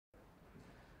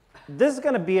This is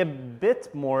going to be a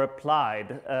bit more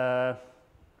applied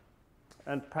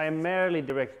and primarily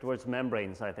directed towards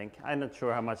membranes, I think. I'm not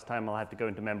sure how much time I'll have to go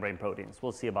into membrane proteins.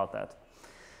 We'll see about that.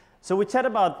 So we chat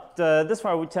about, this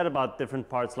far we chat about different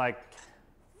parts, like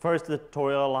first the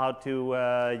tutorial, how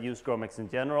to use Gromacs in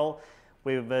general.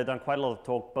 We've done quite a lot of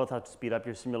talk, both how to speed up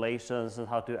your simulations and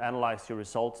how to analyze your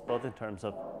results, both in terms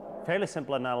of fairly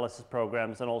simple analysis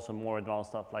programs and also more advanced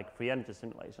stuff like free energy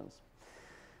simulations.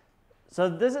 So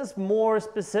this is more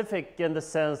specific in the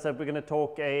sense that we're going to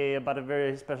talk about a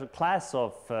very special class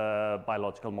of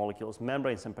biological molecules,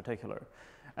 membranes in particular.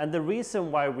 And the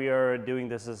reason why we are doing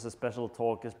this as a special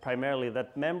talk is primarily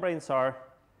that membranes are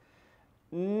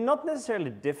not necessarily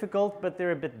difficult, but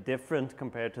they're a bit different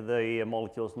compared to the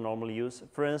molecules normally used.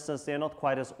 For instance, they're not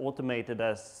quite as automated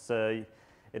as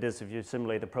it is if you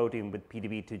simulate a protein with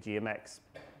PDB to GMX.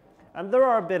 And there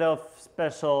are a bit of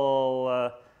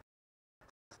special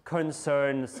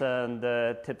concerns and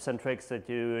tips and tricks that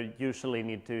you usually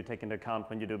need to take into account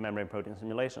when you do membrane protein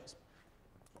simulations,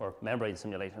 or membrane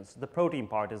simulations. The protein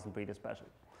part isn't really special.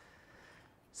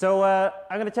 So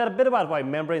I'm going to chat a bit about why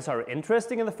membranes are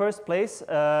interesting in the first place,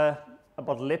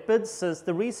 about lipids, since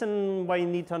the reason why you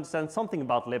need to understand something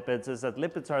about lipids is that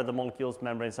lipids are the molecules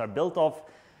membranes are built of,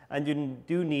 and you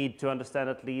do need to understand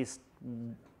at least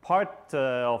part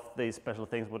of these special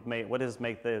things, what makes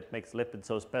lipids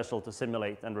so special to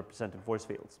simulate and represent in force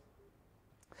fields.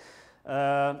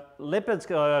 Lipids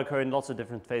occur in lots of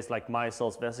different phases like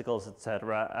micelles, vesicles,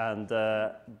 etc., and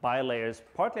bilayers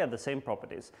partly have the same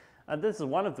properties. And this is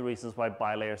one of the reasons why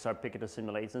bilayers are picky to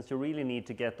simulate, since you really need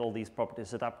to get all these properties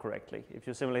set up correctly. If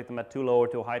you simulate them at too low or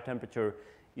too high temperature,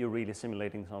 you're really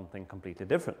simulating something completely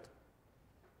different.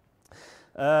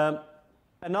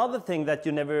 Another thing that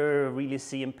you never really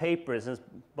see in papers is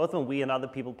both when we and other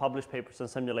people publish papers and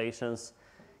simulations,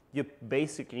 you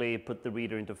basically put the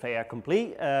reader into fait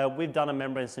accompli. We've done a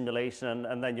membrane simulation,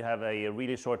 and then you have a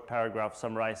really short paragraph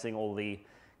summarizing all the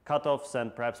cutoffs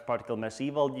and perhaps particle mesh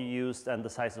eval you used and the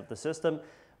size of the system,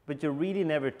 but you really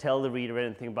never tell the reader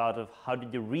anything about how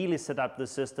did you really set up the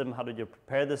system, how did you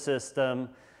prepare the system,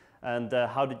 and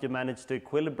how did you manage to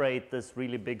equilibrate this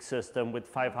really big system with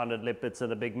 500 lipids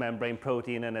and a big membrane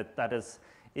protein in it. That is,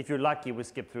 if you're lucky, we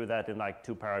skip through that in like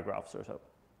 2 paragraphs or so,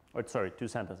 or sorry, 2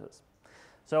 sentences.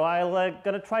 So I'm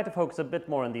going to try to focus a bit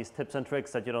more on these tips and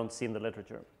tricks that you don't see in the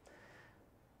literature.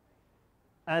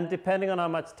 And depending on how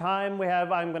much time we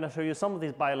have, I'm going to show you some of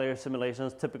these bilayer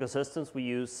simulations, typical systems we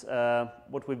use,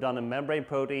 what we've done in membrane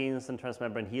proteins and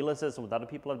transmembrane helices and what other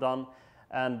people have done,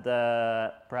 and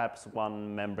perhaps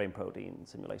one membrane protein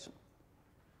simulation.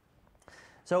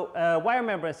 So why are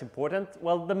membranes important?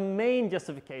 Well, the main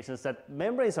justification is that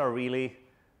membranes really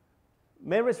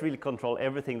control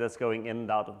everything that's going in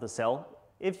and out of the cell.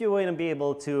 If you want to be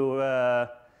able to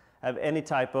have any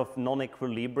type of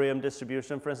non-equilibrium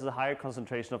distribution, for instance, a higher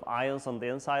concentration of ions on the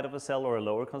inside of a cell or a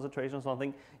lower concentration of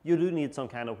something, you do need some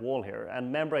kind of wall here,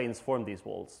 and membranes form these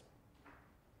walls.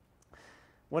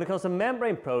 When it comes to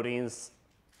membrane proteins,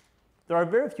 there are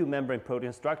very few membrane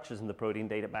protein structures in the protein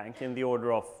data bank, in the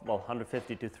order of, well,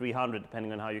 150 to 300,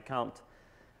 depending on how you count.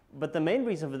 But the main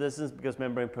reason for this is because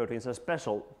membrane proteins are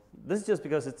special. This is just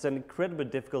because it's an incredibly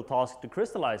difficult task to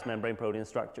crystallize membrane protein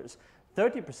structures.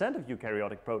 30% of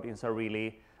eukaryotic proteins are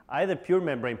really either pure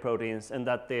membrane proteins in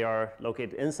that they are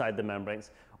located inside the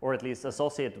membranes, or at least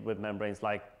associated with membranes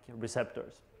like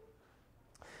receptors.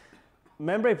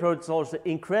 Membrane proteins are also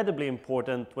incredibly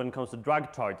important when it comes to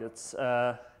drug targets.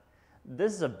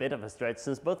 This is a bit of a stretch,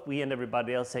 since both we and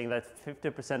everybody else saying that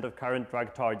 50% of current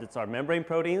drug targets are membrane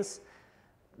proteins.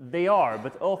 They are,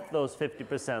 but of those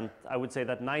 50%, I would say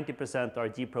that 90% are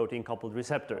G-protein coupled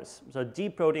receptors. So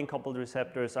G-protein coupled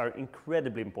receptors are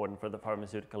incredibly important for the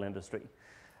pharmaceutical industry.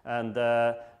 And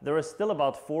there are still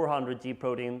about 400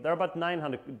 G-protein, there are about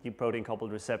 900 G-protein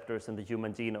coupled receptors in the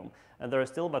human genome. And there are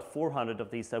still about 400 of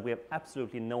these that we have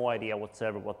absolutely no idea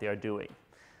whatsoever what they are doing.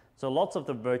 So lots of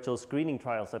the virtual screening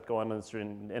trials that go on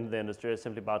in the industry are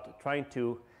simply about trying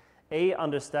to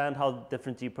understand how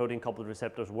different G-protein coupled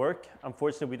receptors work.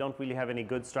 Unfortunately, we don't really have any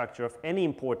good structure of any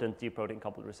important G-protein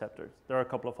coupled receptors. There are a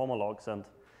couple of homologs, and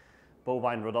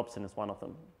bovine rhodopsin is one of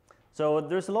them. So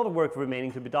there's a lot of work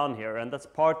remaining to be done here, and that's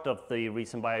part of the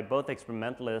reason why both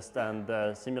experimentalists and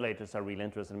simulators are really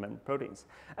interested in membrane proteins.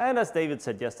 And as David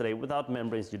said yesterday, without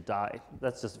membranes, you die.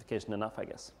 That's justification enough, I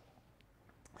guess.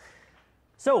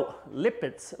 So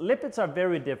lipids. Lipids are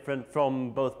very different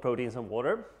from both proteins and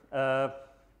water.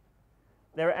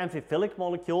 They're amphiphilic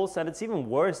molecules, and it's even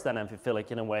worse than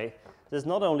amphiphilic in a way. There's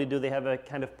not only do they have a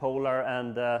kind of polar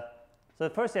and, so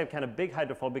first they have kind of big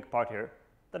hydrophobic part here,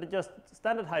 that are just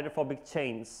standard hydrophobic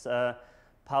chains,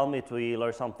 palmitoyl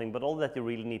or something, but all that you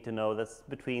really need to know, that's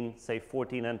between, say,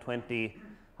 14 and 20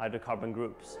 hydrocarbon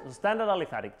groups. So standard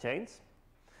aliphatic chains.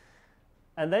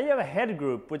 And then you have a head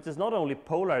group, which is not only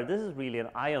polar, this is really an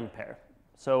ion pair.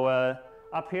 So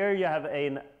up here you have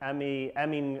an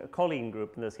amine choline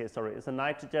group in this case, sorry. It's a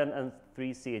nitrogen and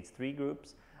 3 CH3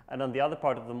 groups. And on the other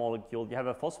part of the molecule, you have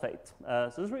a phosphate.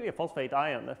 So this is really a phosphate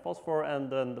ion, a phosphor and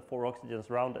then the 4 oxygens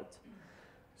around it.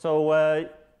 So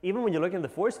even when you look in the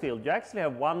force field, you actually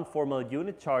have 1 formal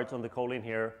unit charge on the choline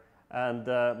here and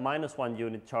 -1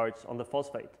 unit charge on the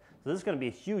phosphate. So this is going to be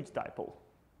a huge dipole.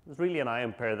 It's really an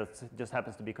ion pair that just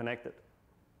happens to be connected.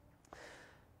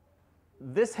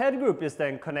 This head group is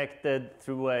then connected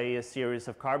through a series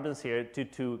of carbons here to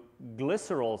 2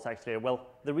 glycerols actually. Well,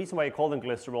 the reason why you call them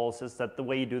glycerols is that the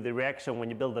way you do the reaction when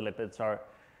you build the lipids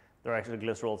there are actually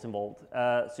glycerols involved.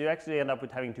 So you actually end up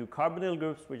with having 2 carbonyl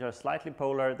groups which are slightly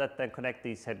polar that then connect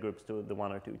these head groups to the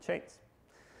 1 or 2 chains.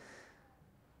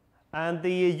 And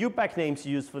the UPAC names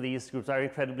used for these groups are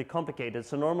incredibly complicated.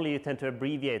 So normally you tend to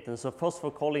abbreviate them. So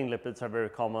phosphocholine lipids are very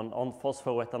common. On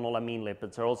phosphoethanolamine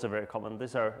lipids are also very common.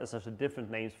 These are essentially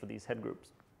different names for these head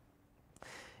groups.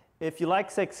 If you like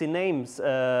sexy names,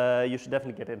 you should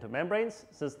definitely get into membranes,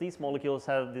 since these molecules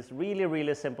have these really,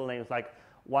 really simple names like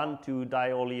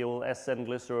 1,2-diolulyl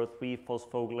SN-glycerol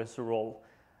 3-phosphoglycerol.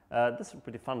 This is a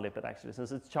pretty fun lipid actually,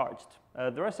 since it's charged.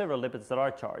 There are several lipids that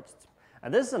are charged.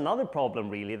 And this is another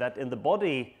problem really, that in the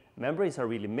body, membranes are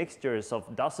really mixtures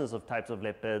of dozens of types of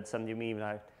lipids, and you may even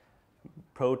have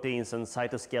proteins and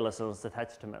cytoskeletons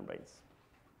attached to membranes.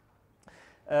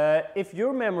 If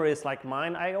your memory is like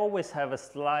mine, I always have a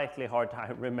slightly hard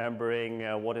time remembering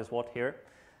what is what here.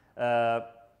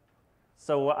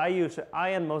 So I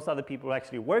and most other people who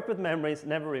actually work with membranes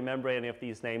never remember any of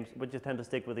these names, but you tend to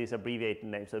stick with these abbreviated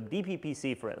names. So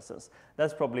DPPC, for instance,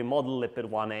 that's probably model lipid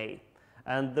 1A.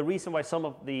 And the reason why some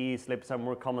of these lipids are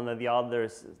more common than the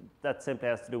others, that simply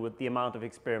has to do with the amount of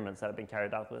experiments that have been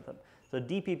carried out with them. So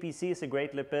DPPC is a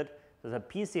great lipid. There's a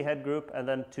PC head group and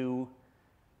then 2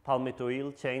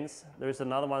 palmitoyl chains. There's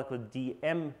another one called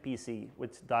DMPC,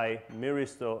 which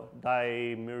dimyristoyl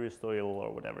or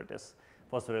whatever it is,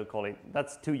 phosphorylcholine.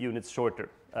 That's 2 units shorter.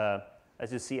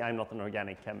 As you see, I'm not an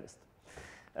organic chemist.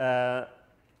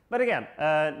 But again,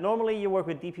 normally you work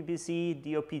with DPPC,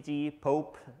 DOPG,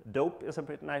 POPE, DOPE is a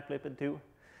pretty nice lipid too.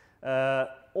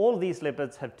 All these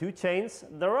lipids have 2 chains.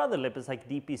 There are other lipids like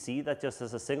DPC that just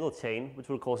has a single chain, which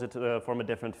will cause it to form a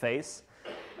different phase.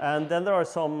 And then there are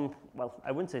some, well,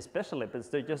 I wouldn't say special lipids,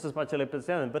 they're just as much a lipid as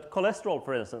the other, but cholesterol,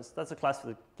 for instance, that's a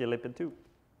classic lipid too.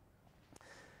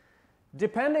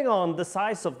 Depending on the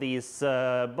size of these,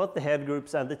 both the head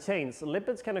groups and the chains,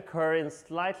 lipids can occur in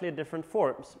slightly different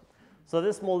forms. So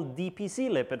this small DPC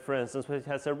lipid, for instance, which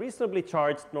has a reasonably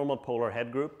charged normal polar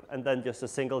head group and then just a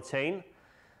single chain,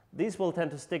 these will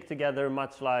tend to stick together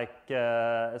much like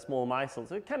a small micelle.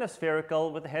 So kind of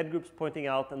spherical with the head groups pointing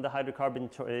out and the hydrocarbon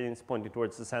chains pointing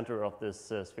towards the center of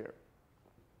this sphere.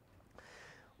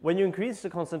 When you increase the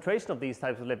concentration of these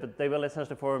types of lipids, they will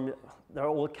essentially form, there are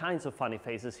all kinds of funny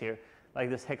phases here, like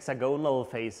this hexagonal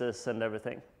phases and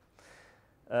everything.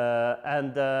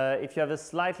 If you have a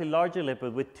slightly larger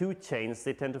lipid with 2 chains,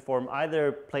 they tend to form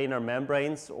either planar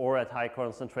membranes or at high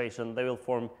concentration, they will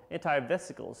form entire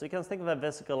vesicles. So you can think of a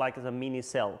vesicle like as a mini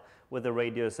cell with a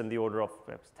radius in the order of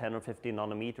perhaps 10 or 15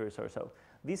 nanometers or so.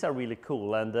 These are really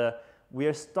cool, and we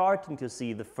are starting to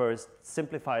see the first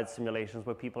simplified simulations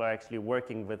where people are actually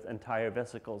working with entire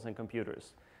vesicles in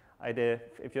computers.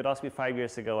 If you'd asked me 5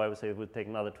 years ago, I would say it would take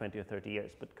another 20 or 30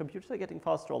 years, but computers are getting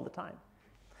faster all the time.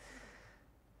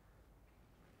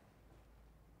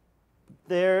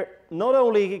 Not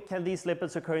only can these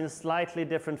lipids occur in slightly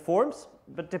different forms,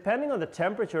 but depending on the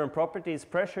temperature and properties,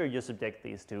 pressure you subject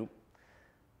these to,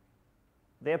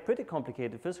 they have pretty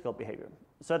complicated physical behavior.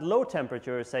 So at low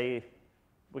temperature, say,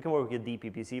 we can work with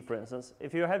DPPC, for instance.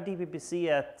 If you have DPPC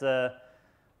at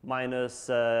minus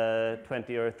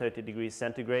 20 or 30 degrees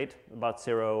centigrade, about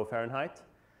 0 Fahrenheit,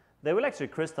 they will actually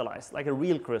crystallize like a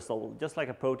real crystal, just like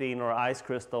a protein or ice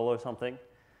crystal or something.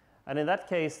 And in that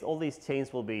case, all these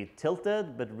chains will be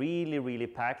tilted, but really, really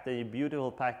packed. A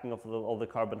beautiful packing of all the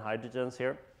carbon hydrogens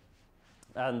here.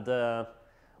 And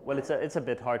well, it's a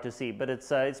bit hard to see, but it's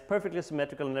perfectly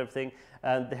symmetrical and everything.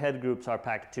 And the head groups are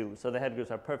packed too. So the head groups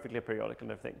are perfectly periodic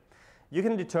and everything. You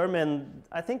can determine,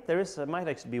 I think there might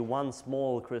actually be 1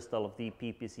 small crystal of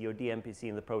DPPC or DMPC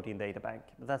in the protein data bank,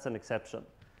 but that's an exception.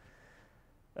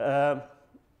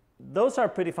 Those are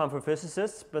pretty fun for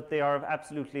physicists, but they are of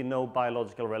absolutely no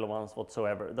biological relevance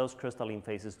whatsoever. Those crystalline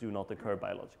phases do not occur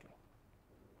biologically.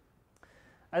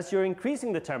 As you're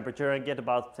increasing the temperature and get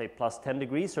about, say, plus 10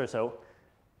 degrees or so,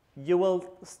 you will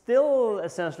still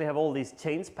essentially have all these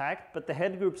chains packed, but the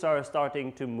head groups are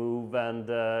starting to move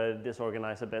and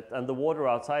disorganize a bit. And the water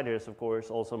outside here is, of course,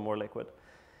 also more liquid.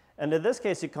 And in this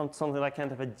case, you come to something like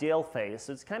kind of a gel phase.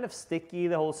 So it's kind of sticky,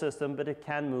 the whole system, but it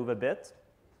can move a bit.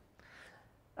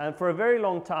 And for a very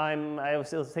long time, I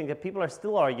still think that people are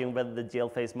still arguing whether the gel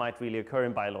phase might really occur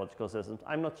in biological systems.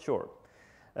 I'm not sure.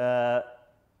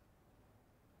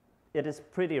 It is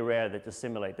pretty rare that you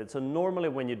simulate it. So normally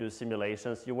when you do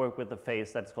simulations, you work with a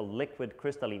phase that's called liquid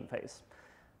crystalline phase,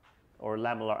 or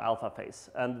lamellar alpha phase.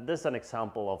 And this is an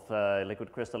example of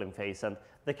liquid crystalline phase. And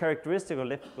the characteristic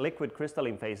of liquid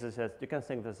crystalline phase is that you can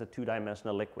think of it as a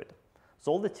two-dimensional liquid.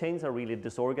 So all the chains are really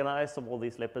disorganized of all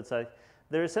these lipids.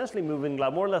 They're essentially moving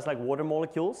more or less like water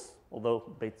molecules,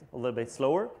 although a bit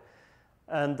slower.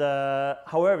 And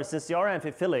however, since they are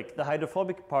amphiphilic, the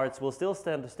hydrophobic parts will still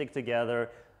tend to stick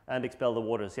together and expel the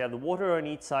water. So you have the water on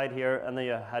each side here, and then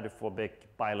you have a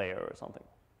hydrophobic bilayer or something.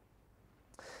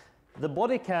 The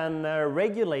body can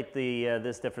regulate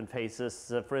these different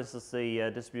phases. For instance, the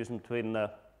distribution between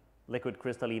liquid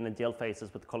crystalline and gel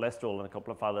phases with cholesterol and a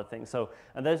couple of other things.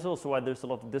 And that's also why there's a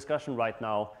lot of discussion right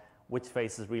now which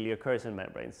phases really occurs in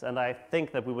membranes. And I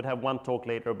think that we would have one talk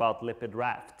later about lipid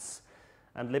rafts.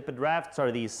 And lipid rafts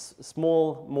are these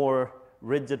small, more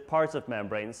rigid parts of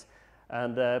membranes.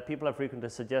 And people have frequently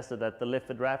suggested that the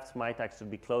lipid rafts might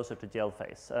actually be closer to gel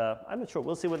phase. I'm not sure.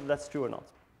 We'll see whether that's true or not.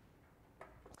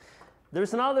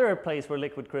 There's another place where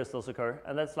liquid crystals occur,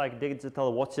 and that's like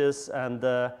digital watches and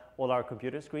all our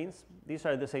computer screens. These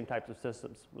are the same types of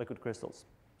systems, liquid crystals.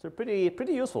 So they're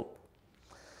pretty useful.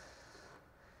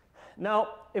 Now,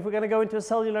 if we're going to go into a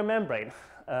cellular membrane,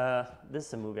 this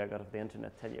is a movie I got off the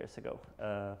internet 10 years ago,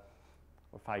 or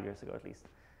 5 years ago at least.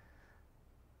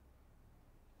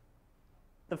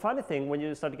 The funny thing, when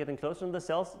you start getting closer to the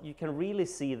cells, you can really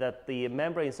see that the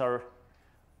membranes are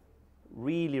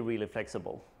really, really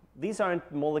flexible. These aren't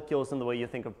molecules in the way you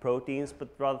think of proteins, but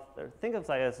rather think of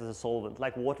them as a solvent,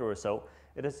 like water or so.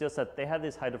 It is just that they have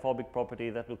this hydrophobic property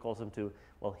that will cause them to,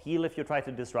 well, heal if you try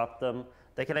to disrupt them.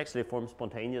 They can actually form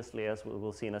spontaneously, as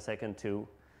we'll see in a second too.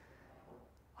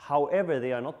 However,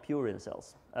 they are not pure in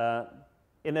cells.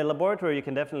 In a laboratory, you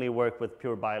can definitely work with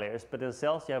pure bilayers, but in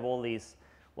cells, you have all these,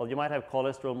 well, you might have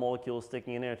cholesterol molecules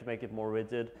sticking in there to make it more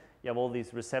rigid. You have all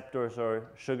these receptors or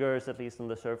sugars, at least on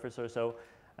the surface or so,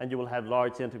 and you will have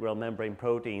large integral membrane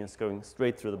proteins going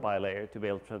straight through the bilayer to be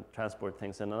able to transport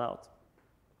things in and out.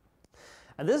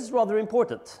 And this is rather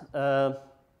important, because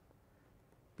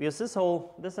this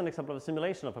is an example of a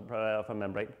simulation of a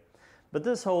membrane. But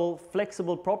this whole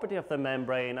flexible property of the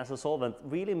membrane as a solvent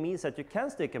really means that you can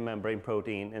stick a membrane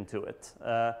protein into it.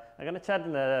 I'm going to chat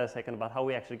in a second about how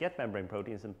we actually get membrane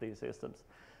proteins into these systems.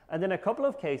 And in a couple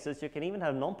of cases, you can even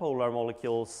have nonpolar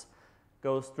molecules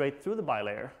go straight through the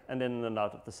bilayer and in and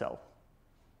out of the cell.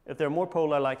 If they're more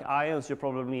polar like ions, you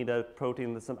probably need a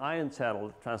protein that's an ion channel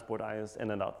to transport ions in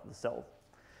and out of the cell.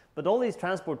 But all these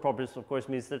transport properties, of course,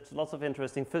 means there's lots of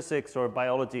interesting physics or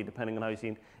biology, depending on how you see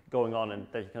it going on, and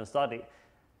that you can study.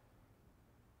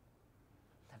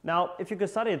 Now, if you could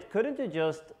study it, couldn't you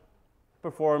just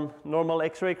perform normal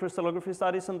X-ray crystallography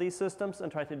studies on these systems and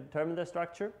try to determine their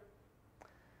structure?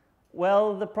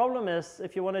 Well, the problem is,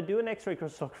 if you want to do an X-ray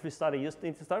crystallography study, you just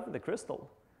need to start with the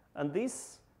crystal. And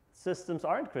these systems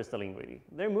aren't crystalline, really.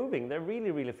 They're moving. They're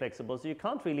really, really flexible, so you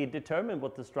can't really determine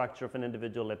what the structure of an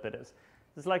individual lipid is.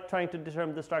 It's like trying to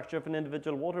determine the structure of an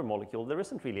individual water molecule. There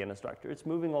isn't really any structure. It's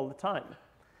moving all the time.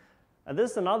 And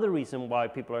this is another reason why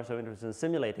people are so interested in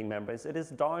simulating membranes. It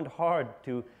is darned hard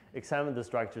to examine the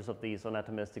structures of these on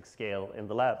atomistic scale in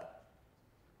the lab.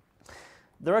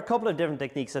 There are a couple of different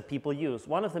techniques that people use.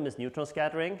 One of them is neutron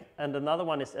scattering, and another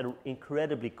one is an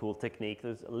incredibly cool technique.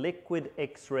 There's liquid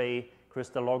X-ray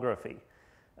crystallography.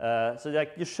 So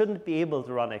you shouldn't be able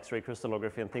to run X-ray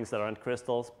crystallography on things that aren't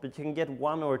crystals, but you can get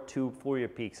 1 or 2 Fourier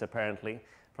peaks, apparently,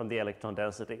 from the electron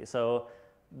density. So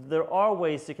there are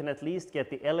ways you can at least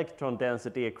get the electron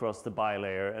density across the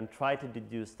bilayer and try to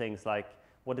deduce things like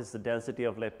what is the density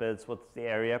of lipids, what's the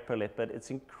area per lipid. It's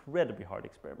incredibly hard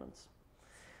experiments.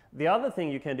 The other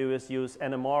thing you can do is use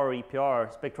NMR or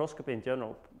EPR, spectroscopy in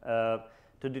general,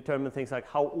 to determine things like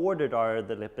how ordered are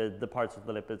the parts of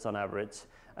the lipids on average.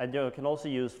 And you can also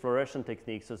use fluorescent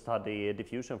techniques to study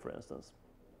diffusion, for instance.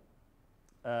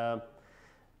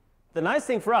 The nice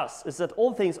thing for us is that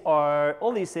all these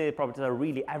properties are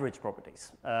really average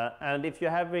properties. And if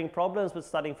you're having problems with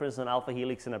studying, for instance, an alpha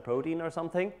helix in a protein or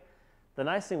something, the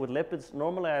nice thing with lipids,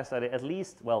 normally I study at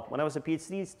least, well, when I was a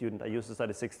PhD student, I used to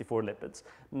study 64 lipids.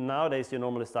 Nowadays, you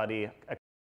normally study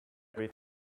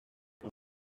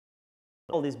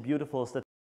all these beautiful statistics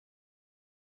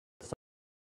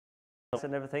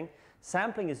and everything.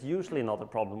 Sampling is usually not a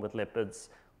problem with lipids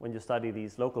when you study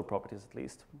these local properties at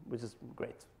least, which is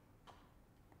great.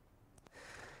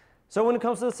 So when it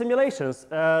comes to the simulations,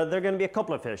 there are going to be a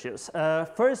couple of issues.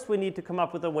 First, we need to come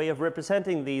up with a way of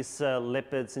representing these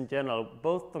lipids in general,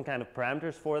 both some kind of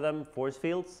parameters for them, force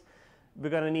fields. We're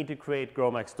going to need to create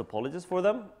Gromacs topologies for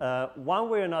them. One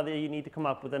way or another, you need to come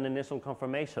up with an initial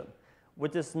conformation,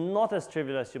 which is not as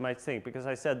trivial as you might think, because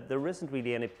I said there isn't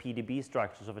really any PDB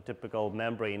structures of a typical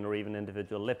membrane or even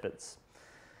individual lipids.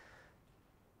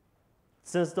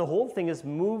 Since the whole thing is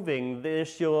moving, the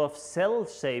issue of cell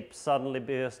shape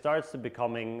suddenly starts to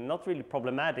becoming not really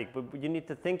problematic, but you need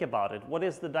to think about it. What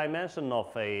is the dimension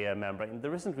of a membrane?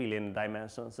 There isn't really any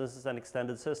dimensions. This is an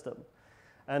extended system.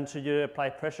 And should you apply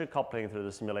pressure coupling through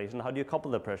the simulation? How do you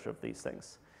couple the pressure of these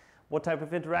things? What type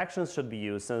of interactions should be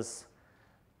used, since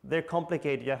they're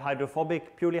complicated? You have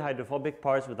hydrophobic, purely hydrophobic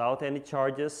parts without any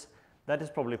charges. That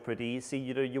is probably pretty easy.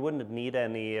 You wouldn't need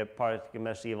any particle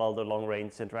mesh Evaldo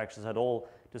long-range interactions at all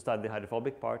to study the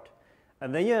hydrophobic part.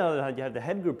 And then you have the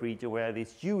head group region where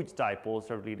these huge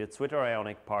dipoles are really Twitter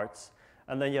ionic parts.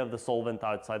 And then you have the solvent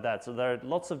outside that. So there are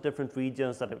lots of different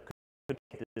regions that it could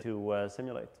be to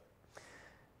simulate.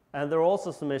 And there are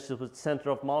also some issues with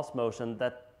center of mass motion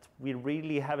that we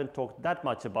really haven't talked that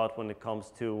much about when it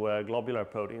comes to globular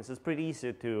proteins. It's pretty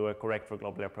easy to correct for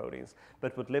globular proteins,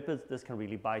 but with lipids, this can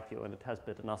really bite you, and it has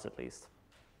bitten us at least.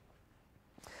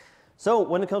 So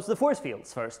when it comes to the force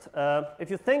fields first,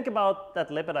 if you think about that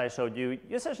lipid I showed you,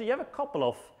 essentially you have a couple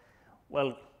of,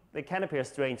 well, they can appear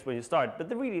strange when you start, but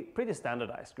they're really pretty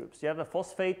standardized groups. You have a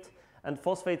phosphate, and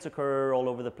phosphates occur all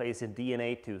over the place in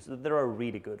DNA too, so there are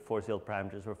really good force field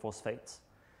parameters for phosphates.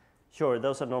 Sure,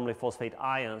 those are normally phosphate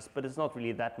ions, but it's not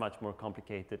really that much more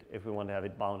complicated if we want to have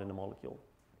it bound in a molecule.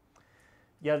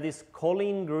 You have these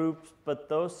choline groups, but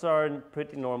those are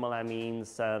pretty normal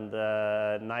amines and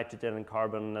nitrogen and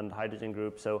carbon and hydrogen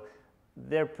groups, so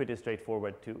they're pretty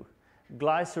straightforward too.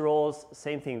 Glycerols,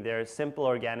 same thing there, simple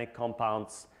organic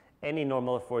compounds. Any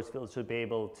normal force field should be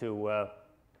able to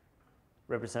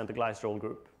represent a glycerol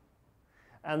group.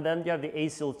 And then you have the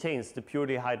acyl chains, the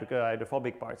purely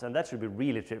hydrophobic parts, and that should be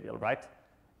really trivial, right?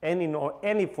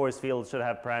 Any force field should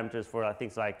have parameters for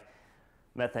things like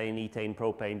methane, ethane,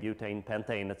 propane, butane,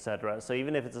 pentane, etc. So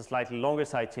even if it's a slightly longer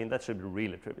side chain, that should be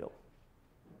really trivial.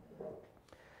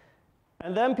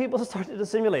 And then people started to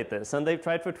simulate this, and they've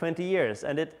tried for 20 years,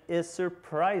 and it is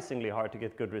surprisingly hard to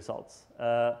get good results.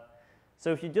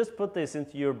 So if you just put this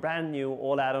into your brand new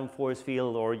all-atom force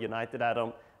field or united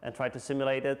atom and try to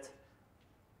simulate it,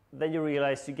 then you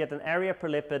realize you get an area per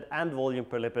lipid and volume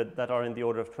per lipid that are in the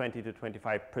order of 20 to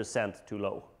 25% too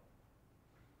low,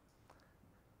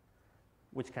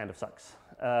 which kind of sucks.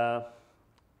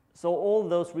 So all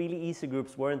those really easy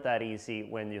groups weren't that easy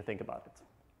when you think about it.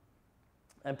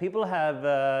 And people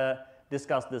have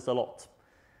discussed this a lot.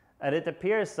 And it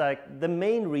appears like the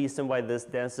main reason why this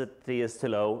density is too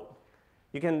low,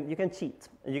 you can cheat.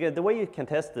 And the way you can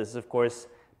test this is, of course,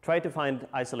 try to find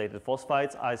isolated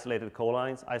phosphites, isolated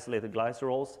cholines, isolated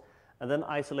glycerols, and then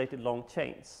isolated long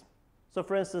chains. So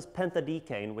for instance,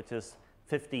 pentadecane, which is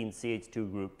 15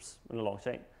 CH2 groups in a long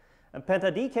chain. And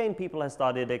pentadecane people have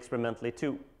studied experimentally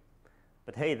too.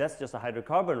 But hey, that's just a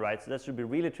hydrocarbon, right? So that should be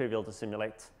really trivial to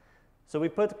simulate. So we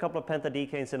put a couple of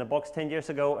pentadecanes in a box 10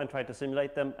 years ago and tried to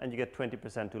simulate them, and you get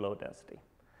 20% too low density.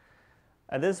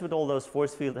 And this is with all those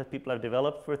force fields that people have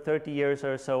developed for 30 years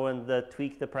or so, and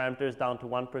tweak the parameters down to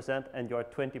 1%, and you're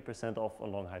 20% off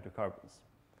on long hydrocarbons.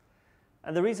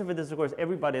 And the reason for this, of course,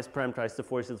 everybody has parameterized the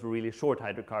force fields for really short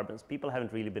hydrocarbons. People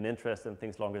haven't really been interested in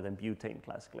things longer than butane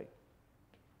classically.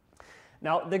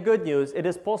 Now, the good news, it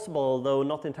is possible, though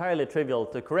not entirely trivial,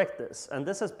 to correct this. And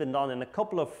this has been done in a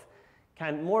couple of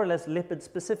more or less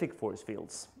lipid-specific force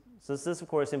fields. So this, of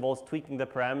course, involves tweaking the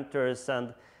parameters,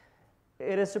 and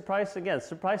it is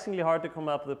surprisingly hard to come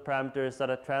up with parameters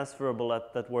that are transferable,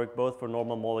 that work both for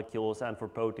normal molecules and for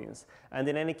proteins. And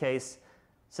in any case,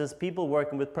 since people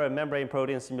working with membrane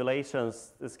protein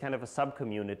simulations is kind of a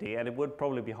sub-community, and it would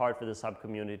probably be hard for the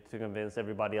sub-community to convince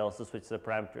everybody else to switch the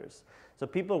parameters. So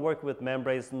people working with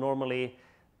membranes normally,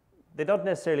 they don't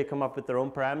necessarily come up with their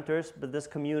own parameters, but this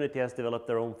community has developed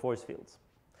their own force fields.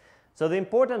 So the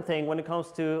important thing when it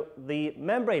comes to the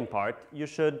membrane part, you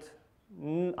should,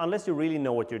 unless you really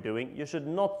know what you're doing, you should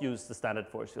not use the standard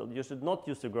force field. You should not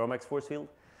use the Gromacs force field.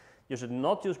 You should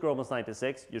not use Gromacs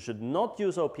 96. You should not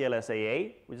use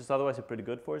OPLSAA, which is otherwise a pretty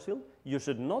good force field. You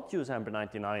should not use Amber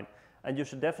 99. And you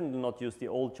should definitely not use the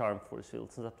old Charm force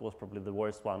field, since that was probably the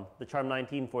worst one. The Charm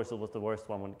 19 force field was the worst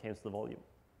one when it came to the volume.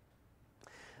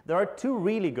 There are two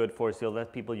really good force fields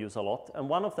that people use a lot, and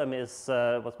one of them is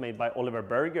was made by Oliver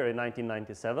Berger in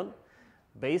 1997,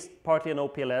 based partly on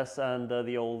OPLS and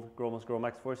the old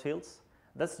Gromacs force fields.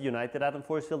 That's the United Atom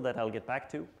force field that I'll get back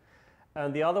to.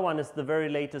 And the other one is the very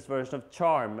latest version of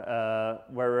CHARM,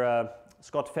 where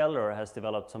Scott Feller has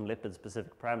developed some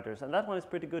lipid-specific parameters, and that one is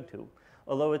pretty good too.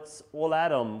 Although it's all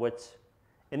atom, which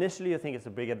initially you think is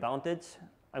a big advantage,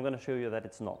 I'm going to show you that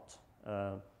it's not.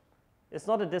 It's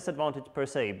not a disadvantage per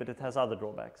se, but it has other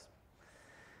drawbacks.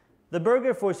 The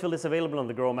Berger force field is available on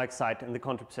the Gromacs site in the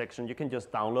contrib section. You can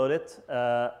just download it.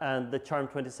 And the CHARM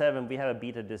 27, we have a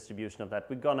beta distribution of that.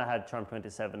 We're going to have CHARM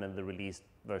 27 in the released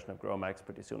version of Gromacs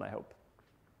pretty soon, I hope.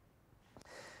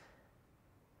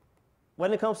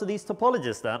 When it comes to these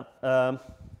topologies then,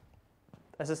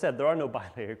 as I said, there are no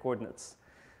bilayer coordinates.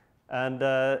 And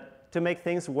to make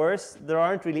things worse, there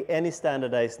aren't really any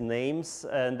standardized names,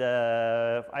 and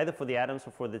either for the atoms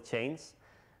or for the chains.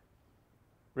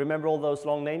 Remember all those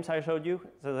long names I showed you?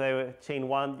 So they were chain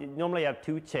 1. You normally have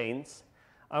 2 chains.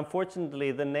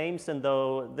 Unfortunately, the names and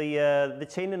the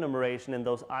chain enumeration in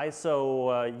those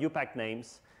ISO UPAC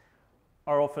names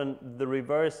are often the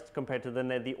reverse compared to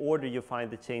the order you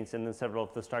find the chains in several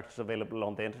of the structures available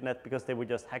on the internet, because they were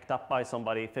just hacked up by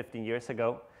somebody 15 years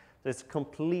ago. So it's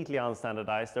completely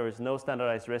unstandardized. There is no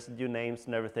standardized residue names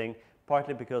and everything,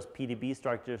 partly because PDB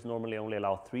structures normally only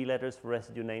allow 3 letters for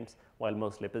residue names, while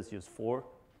most lipids use 4.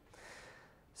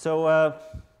 So,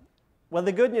 well,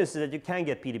 the good news is that you can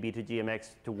get PDB to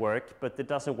GMX to work, but it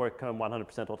doesn't work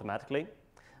 100% automatically.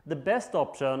 The best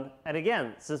option, and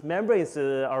again, since membranes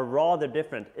are rather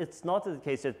different, it's not the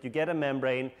case that you get a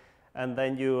membrane and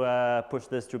then you push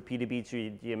this through PDB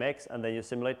to GMX, and then you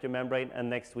simulate your membrane, and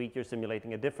next week you're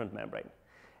simulating a different membrane.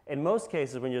 In most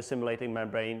cases, when you're simulating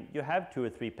membrane, you have 2 or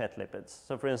 3 PET lipids.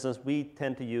 So for instance, we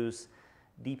tend to use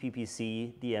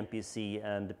DPPC, DMPC,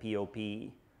 and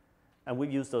POP, and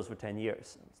we've used those for 10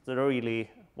 years. So they're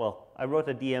really, well, I wrote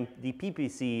a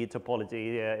DPPC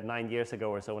topology 9 years ago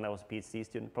or so when I was a PhD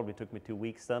student. Probably took me 2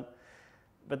 weeks then.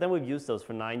 But then we've used those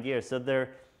for 9 years. So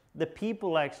the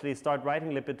people actually start writing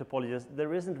lipid topologies.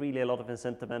 There isn't really a lot of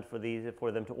incentive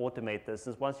for them to automate this,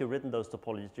 since once you've written those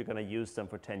topologies, you're going to use them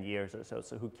for 10 years or so.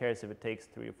 So who cares if it takes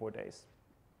 3 or 4 days?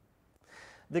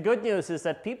 The good news is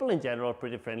that people in general are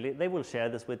pretty friendly. They will share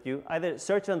this with you. Either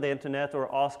search on the internet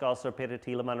or ask us or Peter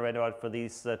Thielemann or anyone for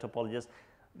these topologies.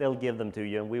 They'll give them to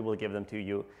you, and we will give them to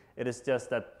you. It is just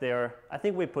that I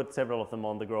think we put several of them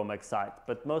on the Gromacs site,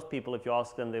 but most people, if you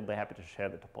ask them, they'll be happy to share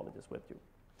the topologies with you.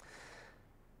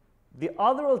 The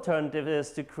other alternative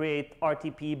is to create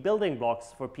RTP building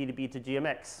blocks for PDB to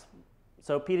GMX.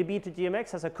 So PDB to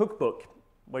GMX has a cookbook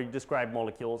where you describe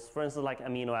molecules, for instance, like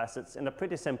amino acids, in a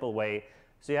pretty simple way.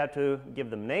 So you have to give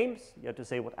them names, you have to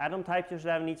say what atom type you should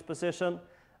have in each position,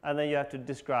 and then you have to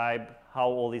describe how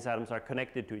all these atoms are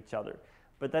connected to each other.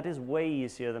 But that is way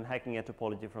easier than hacking a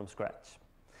topology from scratch.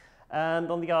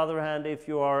 And on the other hand, if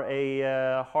you are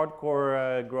a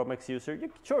hardcore Gromacs user,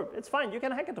 sure, it's fine. You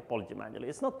can hack a topology manually.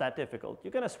 It's not that difficult.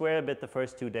 You're going to swear a bit the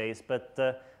first 2 days, but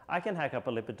I can hack up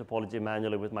a lipid topology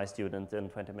manually with my student in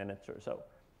 20 minutes or so.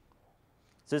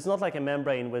 So it's not like a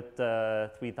membrane with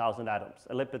 3,000 atoms.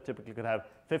 A lipid typically could have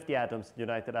 50 atoms,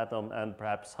 United atom, and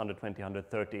perhaps 120,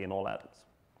 130 in all atoms.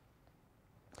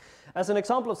 As an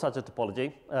example of such a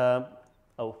topology,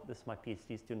 oh, this is my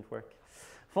PhD student work.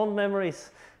 Fond memories.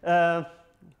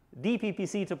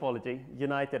 DPPC topology,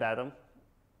 United atom.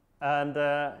 And,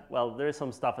 well, there is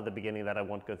some stuff at the beginning that I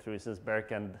won't go through, since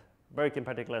Berk in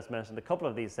particular has mentioned a couple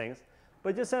of these things.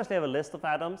 But you essentially have a list of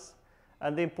atoms.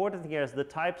 And the important thing here is the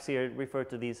types here refer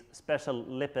to these special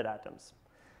lipid atoms.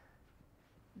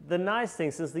 The nice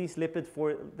thing, since these the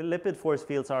lipid force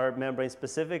fields are membrane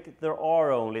specific, there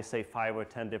are only, say, 5 or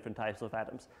 10 different types of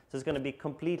atoms. So it's going to be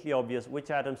completely obvious which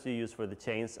atoms you use for the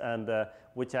chains and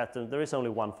which atom. There is only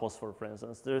 1 phosphor, for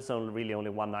instance. There is really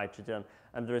only 1 nitrogen,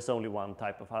 and there is only 1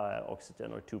 type of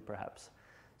oxygen, or 2 perhaps.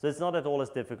 So it's not at all as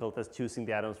difficult as choosing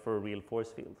the atoms for a real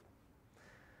force field.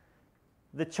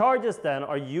 The charges then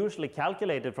are usually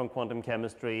calculated from quantum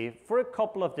chemistry for a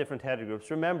couple of different head groups.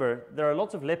 Remember, there are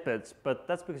lots of lipids, but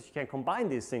that's because you can combine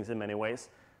these things in many ways.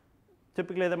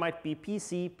 Typically, there might be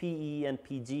PC, PE, and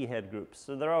PG head groups.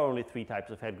 So there are only 3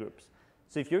 types of head groups.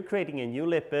 So if you're creating a new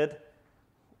lipid,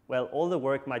 well, all the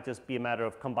work might just be a matter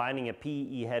of combining a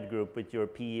PE head group with your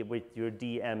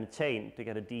DM chain to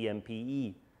get a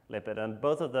DMPE lipid. And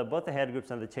both the head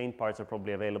groups and the chain parts are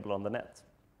probably available on the net.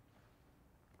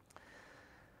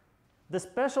 The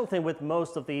special thing with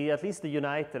most of at least the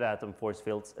United atom force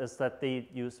fields, is that they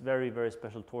use very, very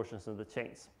special torsions in the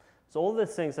chains. So all the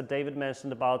things that David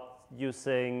mentioned about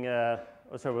using,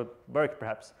 with Berk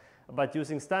perhaps, about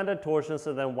using standard torsions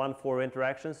and then 1,4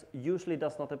 interactions usually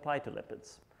does not apply to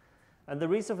lipids. And the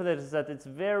reason for that is that it's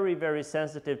very, very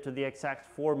sensitive to the exact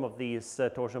form of these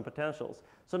torsion potentials.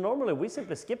 So normally we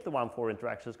simply skip the 1,4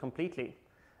 interactions completely.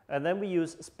 And then we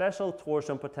use special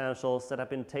torsion potentials that have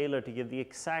been tailored to give the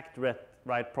exact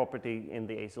right property in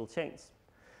the acyl chains.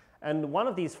 And one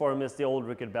of these forms is the old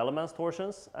Rickert-Bellemans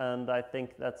torsions, and I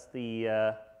think that's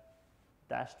the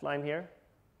dashed line here.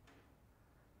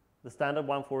 The standard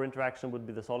 1,4 interaction would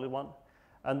be the solid one.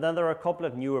 And then there are a couple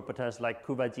of newer potentials like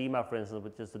Kuwajima, for instance,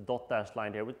 which is the dot dashed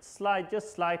line here, which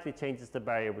just slightly changes the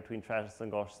barrier between trans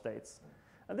and gauche states.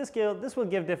 And this will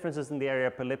give differences in the area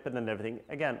per lipid and everything.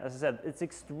 Again, as I said, it's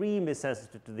extremely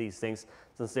sensitive to these things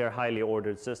since they are highly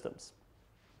ordered systems.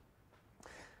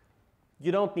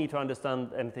 You don't need to understand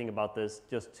anything about this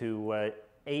just to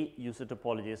use the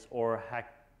topologies or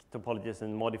hack topologies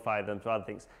and modify them to other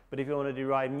things. But if you want to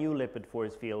derive new lipid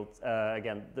force fields,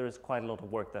 again, there is quite a lot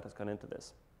of work that has gone into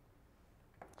this.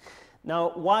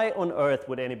 Now, why on earth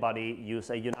would anybody use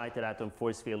a united atom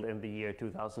force field in the year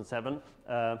 2007?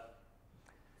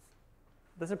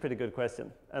 That's a pretty good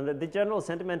question. And the general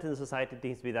sentiment in society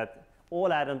seems to be that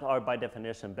all atoms are by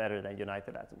definition better than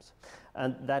united atoms.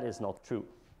 And that is not true.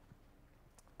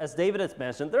 As David has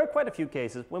mentioned, there are quite a few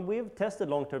cases when we've tested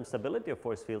long-term stability of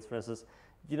force fields. For instance,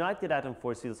 united atom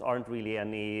force fields aren't really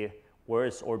any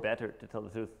worse or better, to tell the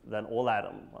truth, than all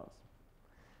atom ones.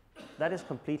 That is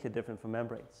completely different from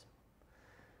membranes.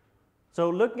 So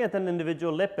looking at an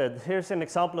individual lipid, here's an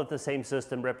example of the same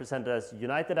system represented as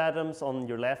united atoms on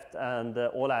your left and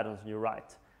all atoms on your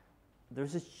right.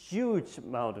 There's a huge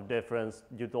amount of difference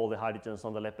due to all the hydrogens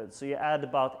on the lipid. So you add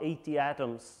about 80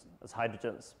 atoms as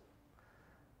hydrogens.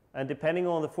 And depending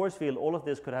on the force field, all of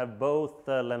this could have both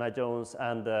Lennard-Jones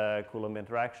and Coulomb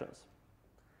interactions.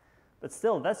 But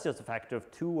still, that's just a factor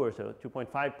of 2 or so,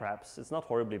 2.5 perhaps. It's not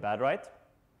horribly bad, right?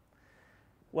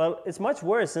 Well, it's much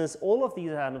worse since all of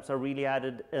these atoms are really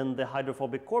added in the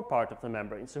hydrophobic core part of the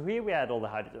membrane. So here we add all the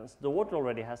hydrogens. The water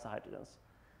already has the hydrogens.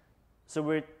 So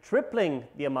we're tripling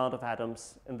the amount of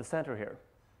atoms in the center here,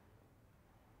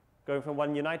 going from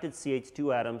one united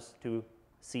CH2 atoms to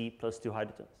C plus 2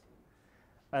 hydrogens.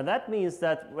 And that means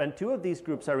that when 2 of these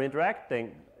groups are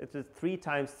interacting, it's 3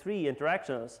 times 3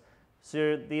 interactions.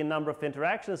 So the number of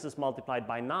interactions is multiplied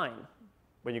by 9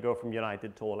 when you go from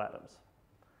united to all atoms.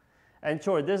 And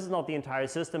sure, this is not the entire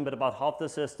system, but about half the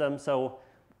system. So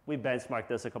we benchmarked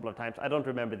this a couple of times. I don't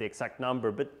remember the exact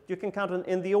number, but you can count on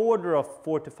in the order of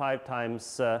 4 to 5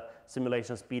 times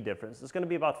simulation speed difference. It's going to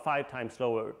be about 5 times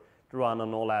slower to run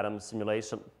an all atom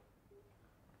simulation.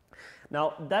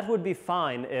 Now, that would be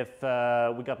fine if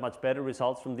we got much better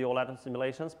results from the all atom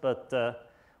simulations, but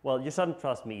well, you shouldn't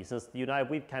trust me since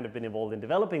we've kind of been involved in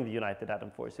developing the united atom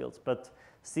force fields. But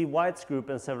Steve White's group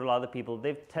and several other people,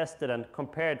 they've tested and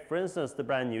compared, for instance, the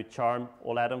brand new CHARM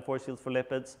all atom force field for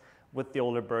lipids with the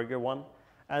older Berger one.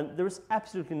 And there is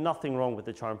absolutely nothing wrong with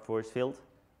the CHARM force field,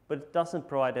 but it doesn't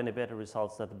provide any better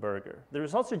results than the Berger. The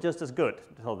results are just as good,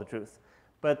 to tell the truth.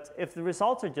 But if the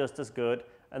results are just as good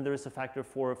and there is a factor of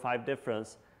 4 or 5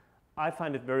 difference, I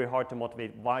find it very hard to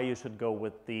motivate why you should go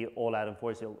with the all-atom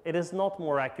force field. It is not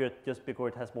more accurate just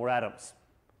because it has more atoms.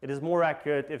 It is more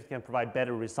accurate if it can provide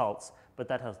better results, but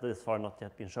that has this far not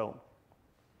yet been shown.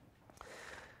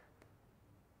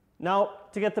 Now,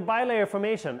 to get the bilayer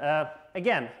formation,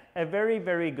 again, a very,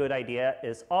 very good idea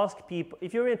is ask people,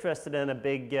 if you're interested in a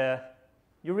big,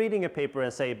 you're reading a paper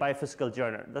and say biophysical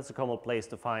journal, that's a common place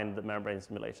to find the membrane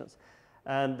simulations.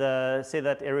 And say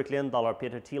that Erik Lindahl or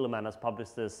Peter Thielemann has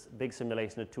published this big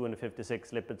simulation of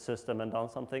 256 lipid system and done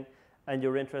something, and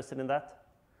you're interested in that,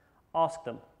 ask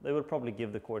them. They will probably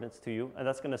give the coordinates to you, and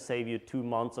that's going to save you 2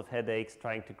 months of headaches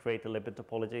trying to create a lipid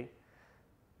topology.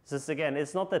 Since again,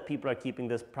 it's not that people are keeping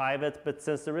this private, but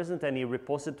since there isn't any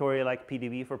repository like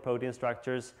PDB for protein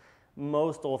structures,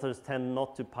 most authors tend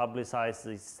not to publicize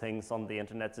these things on the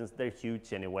internet since they're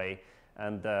huge anyway,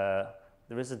 and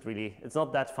there isn't really, it's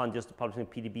not that fun just publishing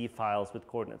PDB files with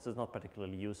coordinates. It's not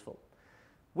particularly useful.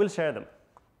 We'll share them.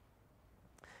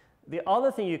 The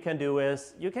other thing you can do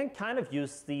is you can kind of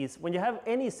use these, when you have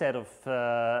any set of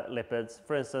lipids,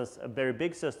 for instance, a very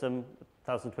big system,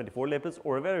 1024 lipids,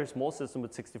 or a very small system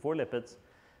with 64 lipids,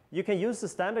 you can use the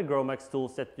standard Gromacs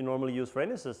tools that you normally use for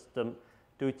any system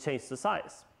to change the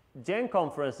size.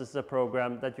 GenCom, for instance, is a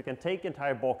program that you can take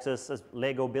entire boxes as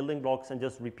Lego building blocks and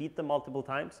just repeat them multiple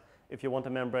times if you want a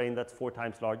membrane that's 4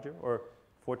 times larger, or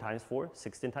 4 times 4,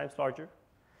 16 times larger.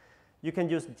 You can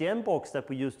use GenBox that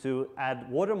we use to add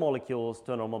water molecules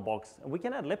to a normal box, and we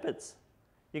can add lipids.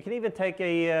 You can even take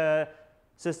a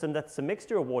system that's a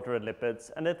mixture of water and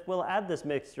lipids, and it will add this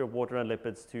mixture of water and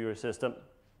lipids to your system.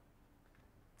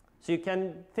 So you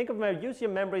can think of use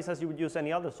your membranes as you would use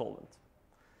any other solvent.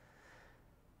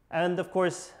 And of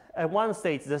course, at one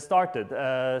stage this started.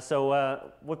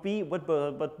 What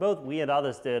both we and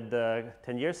others did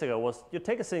 10 years ago was you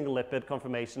take a single lipid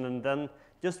conformation and then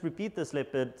just repeat this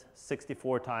lipid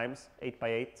 64 times, 8 by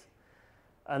 8.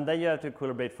 And then you have to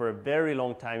equilibrate for a very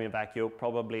long time in vacuum,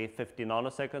 probably 50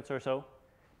 nanoseconds or so.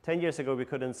 10 years ago, we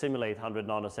couldn't simulate 100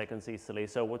 nanoseconds easily.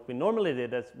 So what we normally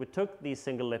did is we took these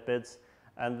single lipids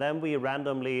and then we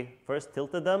randomly first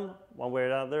tilted them one way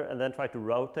or another and then tried to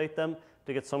rotate them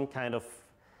to get some kind of,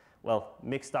 well,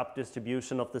 mixed up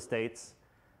distribution of the states,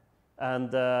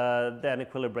 and then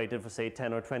equilibrated for say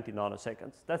 10 or 20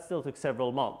 nanoseconds. That still took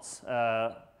several months.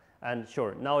 And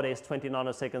sure, nowadays 20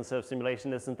 nanoseconds of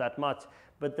simulation isn't that much,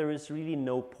 but there is really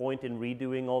no point in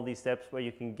redoing all these steps where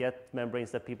you can get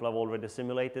membranes that people have already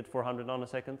simulated for 100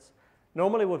 nanoseconds.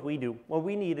 Normally what we do, when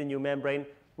we need a new membrane,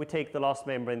 we take the last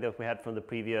membrane that we had from the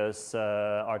previous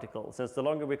article, since the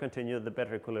longer we continue, the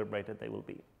better equilibrated they will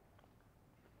be.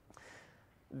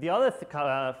 The other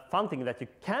fun thing that you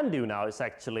can do now is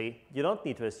actually, you don't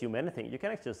need to assume anything. You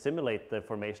can actually simulate the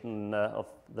formation of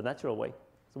the natural way.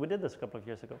 So we did this a couple of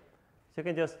years ago. So you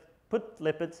can just put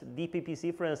lipids,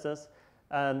 DPPC for instance,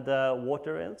 and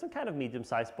water in some kind of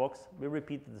medium-sized box. We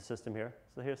repeated the system here.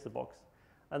 So here's the box.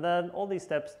 And then all these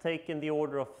steps take in the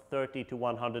order of 30 to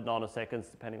 100 nanoseconds,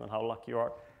 depending on how lucky you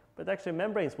are. But actually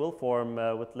membranes will form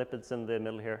with lipids in the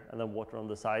middle here and then water on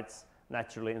the sides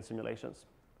naturally in simulations.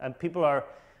 And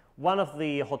one of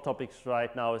the hot topics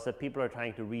right now is that people are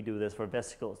trying to redo this for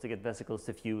vesicles, to get vesicles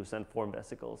to fuse and form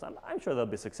vesicles. And I'm sure they'll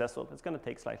be successful. It's going to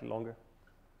take slightly longer.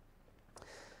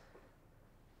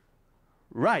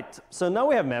 Right, so now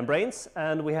we have membranes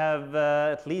and we have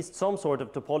at least some sort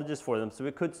of topologies for them, so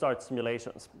we could start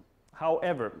simulations.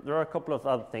 However, there are a couple of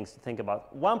other things to think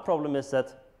about. One problem is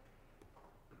that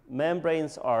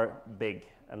membranes are big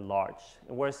and large,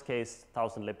 in worst case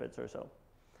 1,000 lipids or so.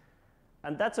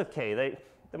 And that's okay.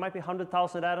 There might be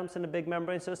 100,000 atoms in a big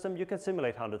membrane system. You can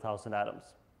simulate 100,000 atoms.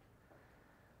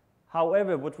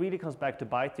 However, what really comes back to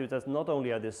bite you is that not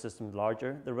only are these systems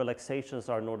larger, the relaxations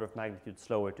are an order of magnitude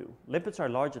slower too. Lipids are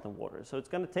larger than water, so it's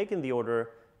going to take in the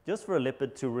order just for a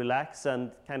lipid to relax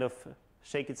and kind of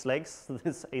shake its legs,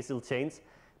 these acyl chains,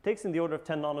 takes in the order of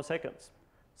 10 nanoseconds.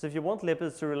 So if you want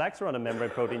lipids to relax around a membrane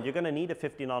protein, you're going to need a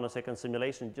 50 nanosecond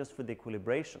simulation just for the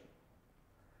equilibration.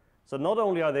 So not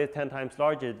only are they 10 times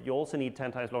larger, you also need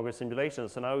 10 times longer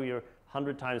simulations. So now you're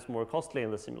 100 times more costly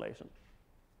in the simulation.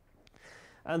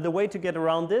 And the way to get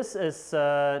around this is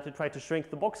to try to shrink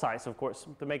the box size, of course,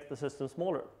 to make the system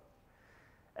smaller.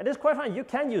 And it's quite fun. You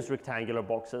can use rectangular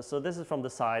boxes. So this is from the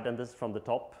side and this is from the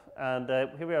top. And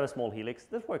here we have a small helix.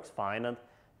 This works fine. And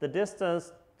the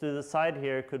distance to the side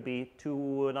here could be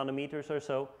 2 nanometers or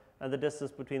so. And the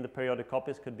distance between the periodic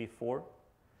copies could be 4.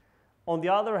 On the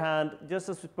other hand, just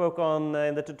as we spoke on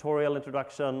in the tutorial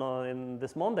introduction in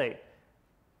this Monday,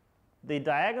 the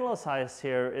diagonal size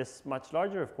here is much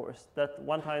larger, of course. That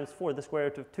 1 times 4, the square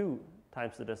root of 2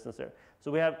 times the distance there.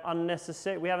 So we have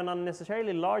an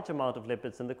unnecessarily large amount of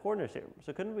lipids in the corners here.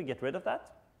 So couldn't we get rid of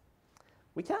that?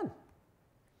 We can.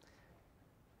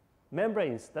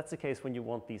 Membranes, that's the case when you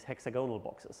want these hexagonal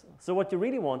boxes. So what you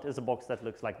really want is a box that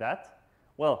looks like that.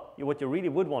 Well, what you really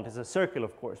would want is a circle,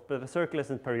 of course, but a circle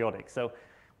isn't periodic. So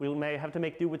we may have to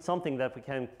make do with something that we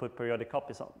can put periodic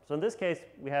copies on. So in this case,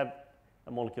 we have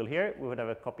a molecule here. We would have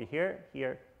a copy here,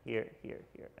 here, here, here,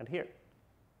 here, and here.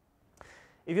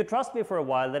 If you trust me for a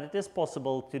while that it is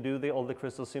possible to do all the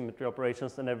crystal symmetry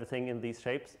operations and everything in these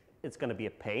shapes, it's going to be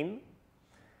a pain.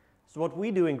 So what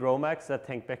we do in Gromacs, that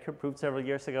Henk Becker proved several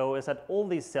years ago, is that all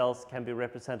these cells can be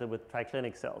represented with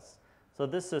triclinic cells. So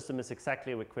this system is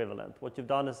exactly equivalent. What you've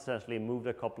done is essentially moved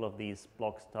a couple of these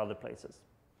blocks to other places.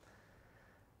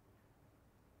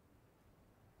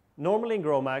 Normally in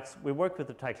Gromacs, we work with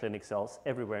the triclinic cells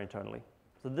everywhere internally.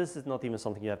 So this is not even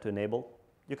something you have to enable.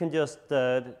 You can just,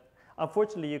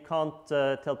 unfortunately, you can't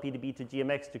tell PDB to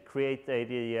GMX to create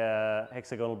a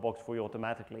hexagonal box for you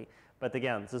automatically. But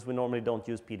again, since we normally don't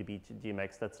use PDB to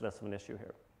GMX, that's less of an issue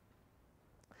here.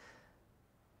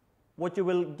 What you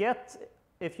will get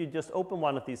if you just open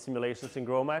one of these simulations in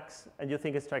Gromacs and you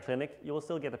think it's triclinic, you will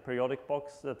still get a periodic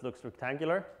box that looks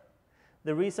rectangular.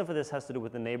 The reason for this has to do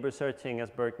with the neighbor searching, as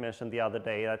Berk mentioned the other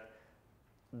day, that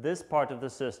this part of the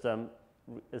system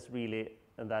is really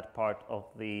in that part of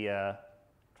the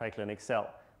triclinic cell.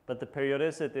 But the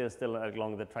periodicity is still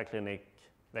along the triclinic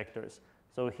vectors.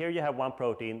 So here you have one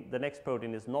protein. The next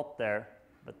protein is not there,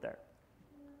 but there.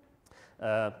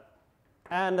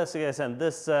 And as I said,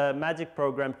 this magic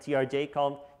program,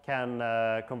 TRJConv,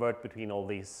 can convert between all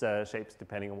these shapes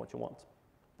depending on what you want.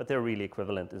 but they're really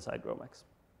equivalent inside Gromacs.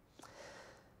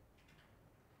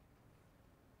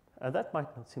 And that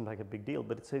might not seem like a big deal,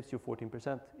 but it saves you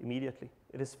 14% immediately.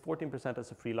 It is 14% as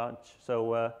a free lunch.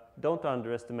 So don't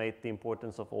underestimate the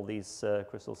importance of all these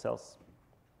crystal cells.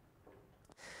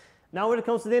 Now when it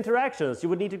comes to the interactions, you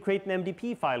would need to create an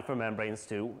MDP file for membranes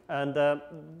too. And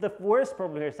the worst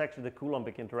problem here is actually the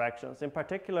Coulombic interactions, in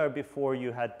particular before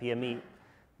you had PME.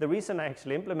 The reason I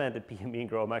actually implemented PME in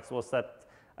Gromacs was that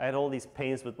I had all these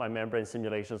pains with my membrane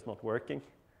simulations not working.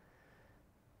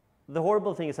 The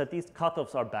horrible thing is that these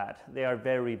cutoffs are bad. They are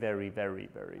very, very, very,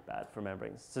 very bad for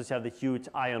membranes. So you have the huge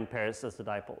ion pairs as the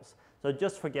dipoles. So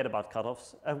just forget about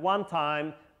cutoffs. At one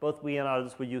time, both we and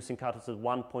others were using cutoffs at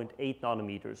 1.8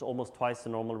 nanometers, almost twice the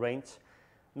normal range.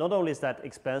 Not only is that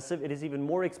expensive, it is even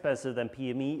more expensive than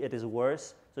PME. It is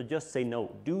worse. So just say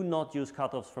no. Do not use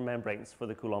cutoffs for membranes for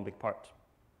the Coulombic part.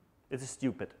 It is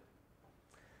stupid.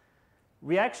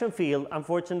 Reaction field,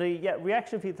 unfortunately, yeah,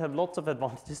 reaction fields have lots of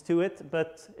advantages to it,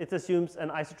 but it assumes an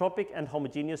isotropic and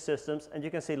homogeneous systems, and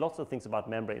you can say lots of things about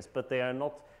membranes, but they are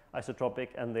not isotropic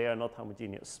and they are not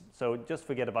homogeneous. So just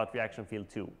forget about reaction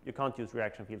field too. You can't use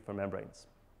reaction field for membranes.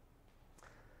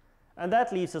 And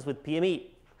that leaves us with PME.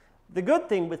 The good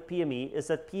thing with PME is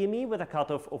that PME with a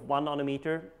cutoff of 1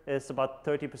 nanometer is about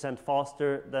 30%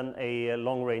 faster than a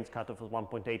long-range cutoff of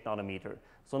 1.8 nanometer.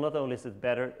 So not only is it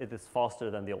better, it is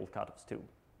faster than the old cutoffs too.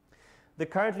 The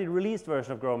currently released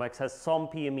version of Gromacs has some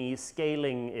PME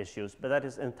scaling issues, but that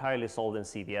is entirely solved in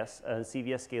CVS, and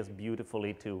CVS scales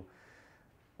beautifully too.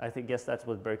 I guess that's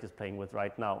what Berk is playing with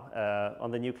right now. On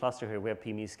the new cluster here, we have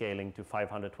PME scaling to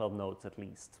 512 nodes at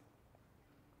least.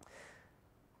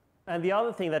 And the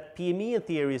other thing that PME in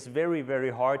theory is very, very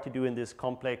hard to do in these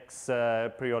complex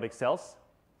periodic cells.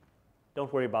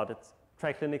 Don't worry about it.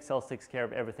 Triclinic cells takes care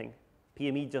of everything.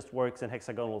 PME just works in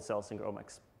hexagonal cells in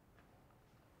Gromacs.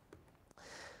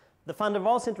 The van der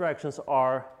Waals interactions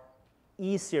are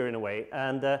easier in a way,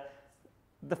 and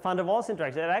the van der Waals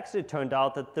interaction, it actually turned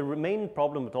out that the main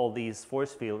problem with all these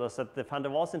force fields was that the van der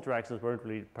Waals interactions weren't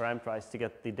really parameterized to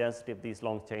get the density of these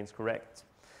long chains correct.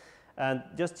 And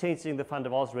just changing the van der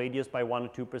Waals radius by 1 or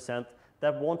 2%,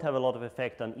 that won't have a lot of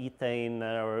effect on ethane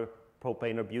or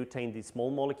propane or butane, these small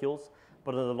molecules,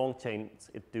 but on the long chains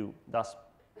it does.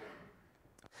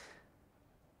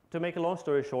 To make a long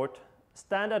story short,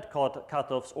 standard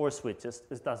cutoffs or switches,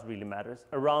 this doesn't really matter.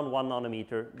 Around 1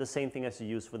 nanometer, the same thing as you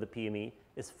use for the PME,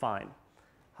 is fine.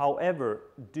 However,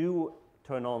 do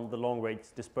turn on the long-range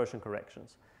dispersion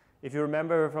corrections. If you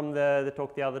remember from the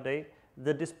talk the other day,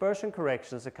 the dispersion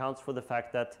corrections accounts for the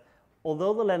fact that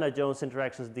although the Lennard-Jones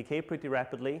interactions decay pretty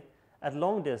rapidly, at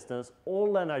long distance, all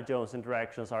Lennard-Jones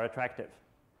interactions are attractive.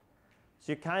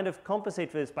 So you kind of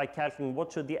compensate for this by calculating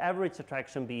what should the average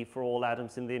attraction be for all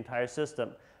atoms in the entire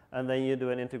system, and then you do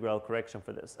an integral correction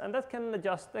for this. And that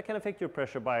can affect your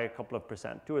pressure by a couple of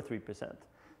percent, 2 or 3%. So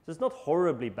it's not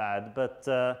horribly bad, but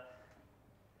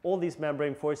all these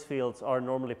membrane force fields are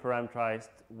normally parameterized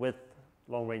with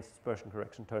long-range dispersion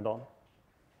correction turned on.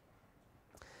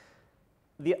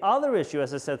 The other issue,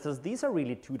 as I said, is these are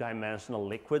really two-dimensional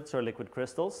liquids or liquid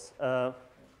crystals.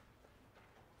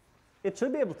 It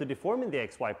should be able to deform in the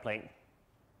XY plane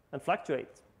and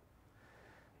fluctuate.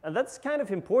 And that's kind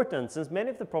of important, since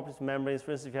many of the properties of membranes,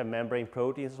 for instance, if you have membrane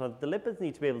proteins, the lipids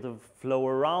need to be able to flow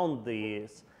around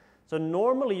these. So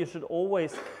normally you should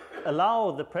always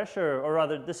allow the pressure, or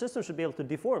rather the system should be able to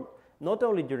deform, not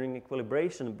only during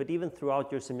equilibration, but even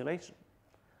throughout your simulation.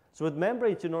 So with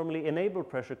membranes, you normally enable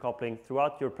pressure coupling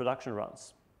throughout your production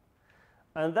runs.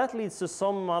 And that leads to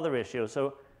some other issues.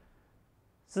 So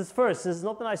since it's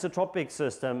not an isotropic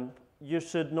system, you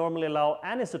should normally allow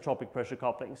anisotropic pressure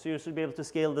coupling. So you should be able to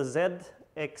scale the Z,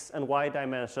 X, and Y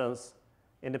dimensions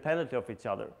independently of each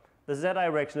other. The Z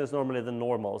direction is normally the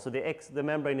normal, so the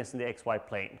membrane is in the XY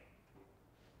plane.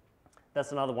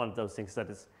 That's another one of those things that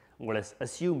is more or less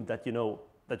assumed that you know,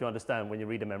 that you understand when you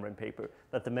read a membrane paper,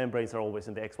 that the membranes are always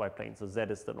in the XY plane, so Z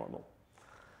is the normal.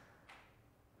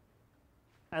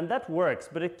 And that works,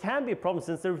 but it can be a problem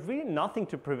since there's really nothing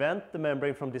to prevent the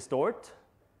membrane from distort.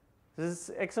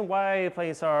 This X and Y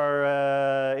planes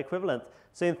are equivalent.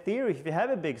 So in theory, if you have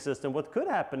a big system, what could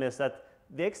happen is that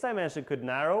the X dimension could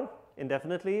narrow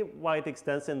indefinitely while it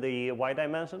extends in the Y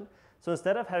dimension. So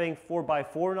instead of having 4 by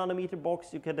 4 nanometer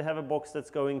box, you could have a box that's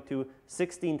going to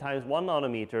 16 times 1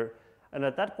 nanometer. And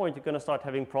at that point, you're going to start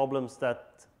having problems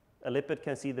that a lipid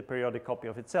can see the periodic copy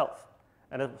of itself.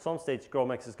 And at some stage,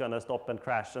 Gromacs is going to stop and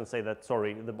crash and say that,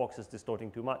 sorry, the box is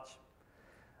distorting too much.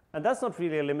 And that's not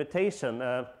really a limitation.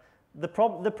 The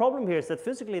problem here is that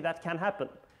physically that can happen.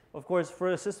 Of course,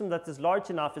 for a system that is large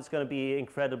enough, it's going to be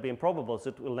incredibly improbable, so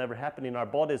it will never happen in our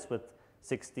bodies with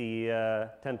 10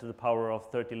 to the power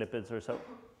of 30 lipids or so.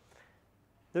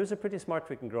 There's a pretty smart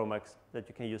trick in Gromacs that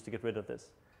you can use to get rid of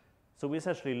this. So we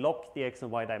essentially lock the x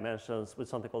and y dimensions with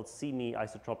something called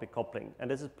semi-isotropic coupling, and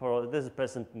this is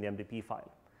present in the MDP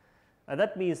file. And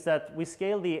that means that we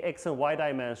scale the x and y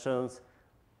dimensions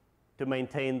to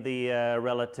maintain the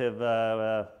relative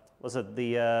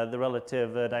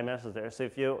dimensions there. So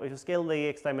if you scale the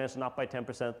x dimension up by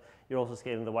 10%, you're also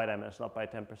scaling the y dimension up by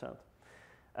 10%.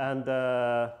 And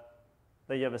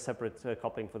then you have a separate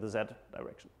coupling for the z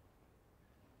direction.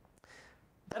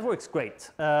 That works great.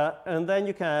 And then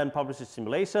you can publish a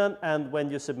simulation, and when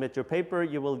you submit your paper,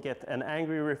 you will get an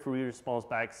angry referee response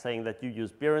back saying that you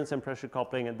use Behrens and pressure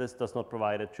coupling, and this does not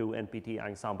provide a true NPT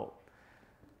ensemble.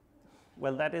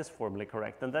 Well, that is formally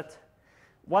correct, and that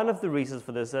one of the reasons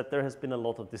for this is that there has been a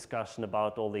lot of discussion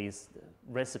about all these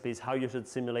recipes, how you should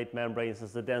simulate membranes,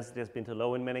 since the density has been too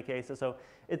low in many cases. So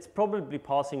it's probably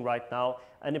passing right now,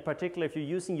 and in particular, if you're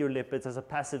using your lipids as a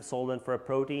passive solvent for a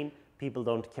protein, people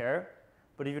don't care.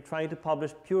 But if you're trying to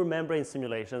publish pure membrane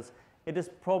simulations, it is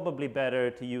probably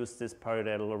better to use this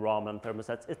parallel Raman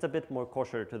thermostats. It's a bit more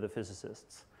kosher to the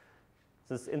physicists.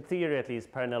 Since in theory, at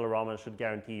least, parallel Raman should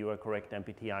guarantee you a correct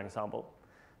NPT ensemble.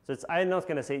 So I'm not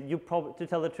going to say, to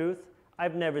tell the truth,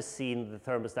 I've never seen the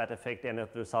thermostat affect any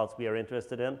of the results we are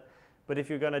interested in. But if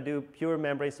you're going to do pure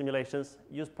membrane simulations,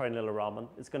 use parallel Raman.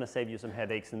 It's going to save you some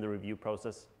headaches in the review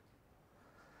process.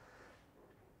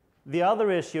 The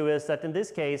other issue is that in this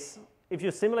case, if you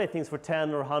simulate things for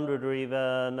 10 or 100 or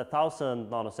even 1,000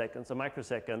 nanoseconds, a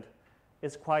microsecond,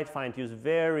 it's quite fine to use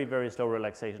very, very slow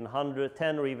relaxation,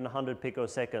 10 or even 100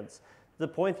 picoseconds. The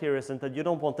point here isn't that you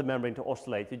don't want the membrane to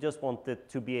oscillate, you just want it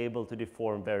to be able to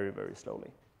deform very, very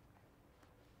slowly.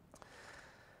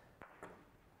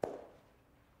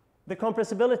 The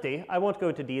compressibility, I won't go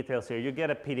into details here, you get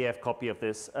a PDF copy of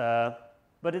this,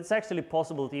 but it's actually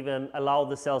possible to even allow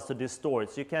the cells to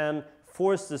distort. So you can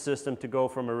force the system to go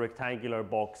from a rectangular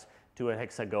box to a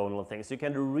hexagonal thing. So you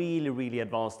can do really, really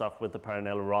advanced stuff with the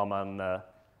parallel Raman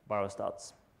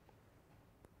barostats.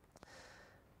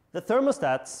 The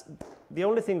thermostats, the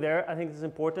only thing there I think is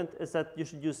important is that you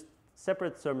should use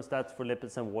separate thermostats for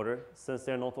lipids and water, since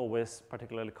they're not always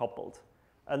particularly coupled.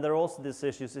 And there are also these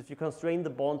issues. If you constrain the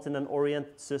bonds in an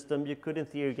oriented system, you could in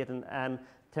theory get an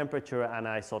temperature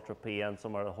anisotropy and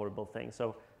some other horrible things.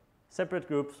 So separate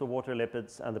groups for water,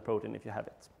 lipids, and the protein if you have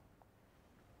it.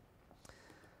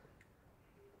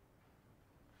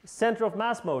 Center of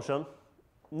mass motion,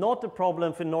 not a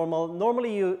problem for normal.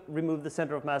 Normally you remove the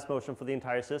center of mass motion for the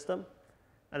entire system,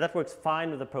 and that works fine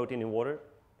with the protein in water.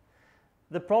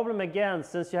 The problem again,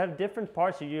 since you have different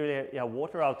parts, you have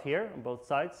water out here on both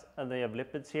sides, and then you have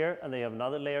lipids here, and then you have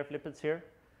another layer of lipids here.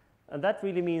 And that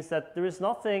really means that there is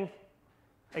nothing,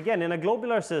 again, in a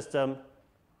globular system,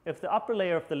 if the upper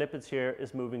layer of the lipids here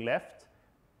is moving left,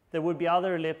 there would be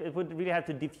other lipids, it would really have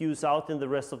to diffuse out in the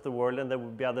rest of the world, and there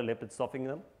would be other lipids stopping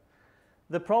them.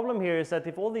 The problem here is that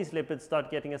if all these lipids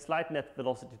start getting a slight net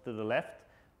velocity to the left,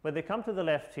 when they come to the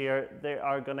left here, they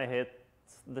are going to hit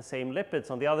the same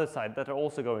lipids on the other side that are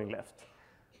also going left.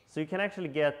 So you can actually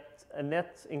get a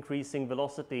net increasing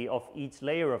velocity of each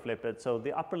layer of lipids. So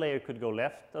the upper layer could go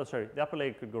left, the upper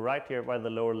layer could go right here, while the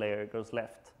lower layer goes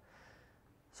left.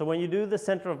 So when you do the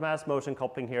center of mass motion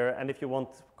coupling here, and if you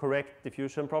want correct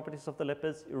diffusion properties of the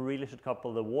lipids, you really should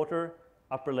couple the water,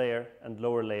 upper layer, and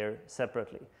lower layer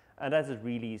separately. And that is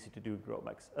really easy to do in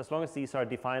Gromacs. As long as these are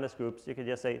defined as groups, you can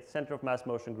just say center of mass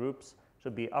motion groups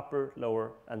should be upper,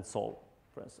 lower, and sol,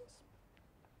 for instance.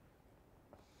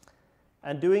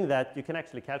 And doing that, you can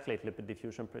actually calculate lipid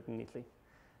diffusion pretty neatly.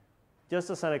 Just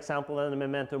as an example, and a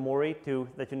memento mori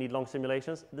that you need long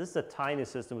simulations, this is a tiny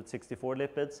system with 64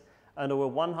 lipids. And over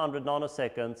 100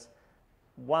 nanoseconds,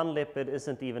 one lipid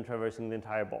isn't even traversing the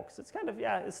entire box. It's kind of,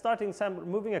 it's starting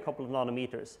moving a couple of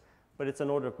nanometers, but it's an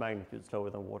order of magnitude slower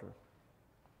than water.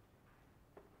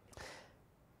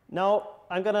 Now,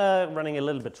 I'm running a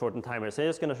little bit short on time here, so I'm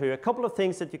just going to show you a couple of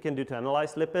things that you can do to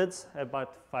analyze lipids.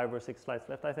 About 5 or 6 slides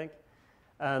left, I think.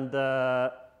 And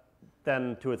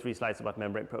then 2 or 3 slides about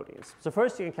membrane proteins. So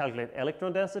first, you can calculate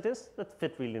electron densities that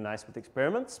fit really nice with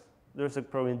experiments. There's a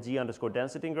program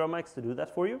G_density in Gromacs to do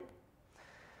that for you.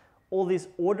 All these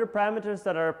order parameters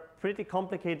that are pretty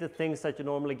complicated things that you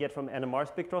normally get from NMR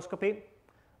spectroscopy.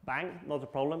 Bang, not a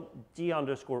problem.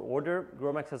 G_order.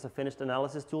 Gromacs has a finished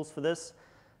analysis tools for this.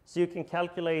 So you can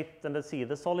calculate, and let's see,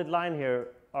 the solid line here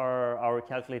are our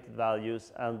calculated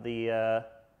values, and the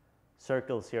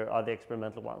circles here are the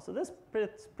experimental ones. So this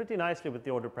fits pretty nicely with the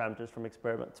order parameters from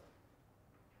experiment.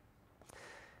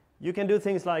 You can do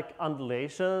things like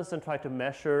undulations and try to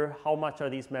measure how much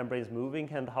are these membranes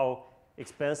moving and how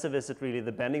expensive is it really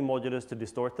the bending modulus to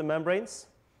distort the membranes?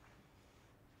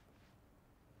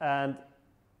 And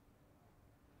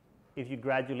if you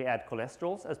gradually add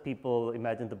cholesterols, as people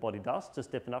imagine the body does, to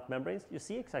stiffen up membranes, you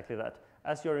see exactly that.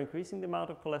 As you're increasing the amount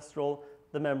of cholesterol,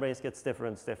 the membranes get stiffer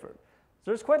and stiffer.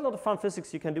 So there's quite a lot of fun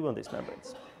physics you can do on these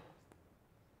membranes.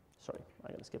 Sorry, I'm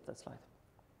going to skip that slide.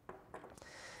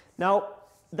 Now,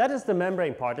 that is the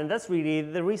membrane part, and that's really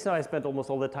the reason I spent almost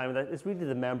all the time on that. It's really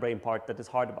the membrane part that is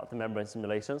hard about the membrane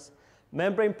simulations.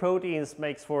 Membrane proteins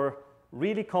makes for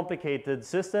really complicated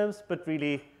systems, but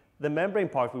really the membrane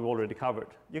part we've already covered.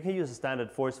 You can use a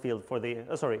standard force field for the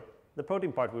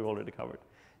protein part we've already covered.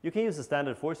 You can use a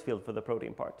standard force field for the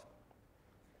protein part.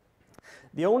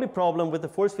 The only problem with the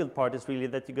force field part is really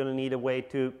that you're going to need a way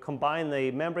to combine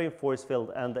a membrane force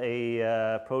field and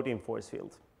a protein force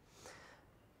field.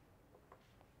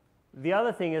 The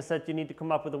other thing is that you need to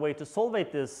come up with a way to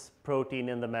solvate this protein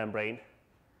in the membrane,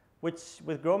 which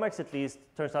with Gromacs at least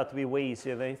turns out to be way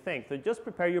easier than you think. So just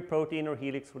prepare your protein or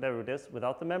helix, whatever it is,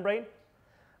 without the membrane,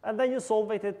 and then you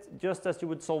solvate it just as you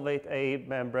would solvate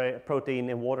a protein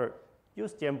in water.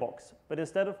 Use Gembox, but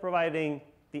instead of providing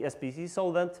the SPC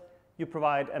solvent, you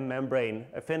provide a membrane,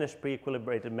 a finished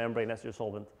pre-equilibrated membrane as your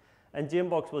solvent. And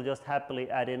Gembox will just happily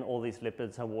add in all these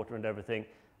lipids and water and everything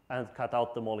and cut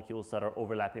out the molecules that are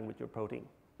overlapping with your protein.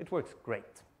 It works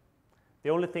great. The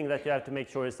only thing that you have to make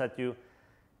sure is that you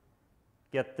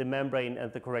get the membrane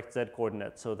at the correct Z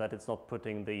coordinate so that it's not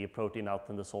putting the protein out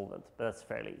in the solvent, but that's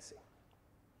fairly easy.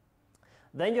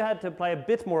 Then you had to apply a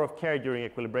bit more of care during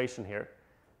equilibration here.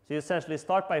 So you essentially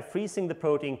start by freezing the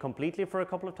protein completely for a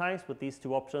couple of times with these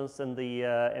two options in the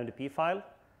MDP file.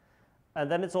 And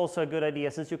then it's also a good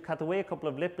idea, since you cut away a couple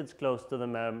of lipids close to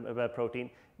the protein,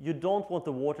 you don't want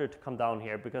the water to come down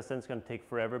here because then it's going to take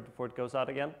forever before it goes out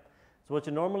again. So what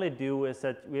you normally do is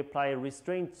that we apply a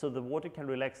restraint so the water can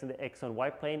relax in the X and Y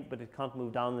plane, but it can't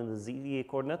move down in the Z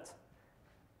coordinate.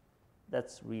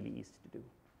 That's really easy to do.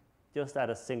 Just add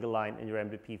a single line in your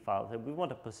MDP file. So we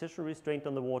want a position restraint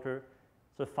on the water.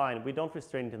 So fine, we don't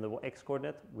restrain it in the X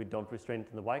coordinate, we don't restrain it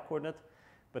in the Y coordinate,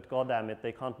 but god damn it,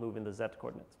 they can't move in the Z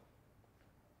coordinate.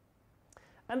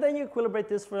 And then you equilibrate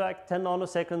this for like 10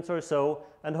 nanoseconds or so,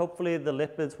 and hopefully the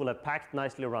lipids will have packed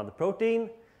nicely around the protein.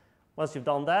 Once you've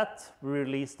done that, we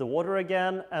release the water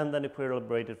again, and then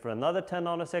equilibrate it for another 10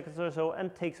 nanoseconds or so,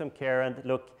 and take some care and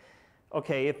look,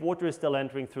 okay, if water is still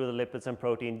entering through the lipids and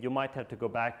protein, you might have to go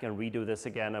back and redo this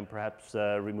again and perhaps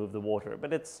remove the water.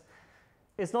 But it's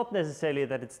not necessarily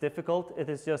that it's difficult. It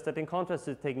is just that in contrast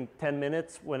to taking 10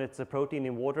 minutes when it's a protein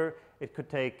in water, it could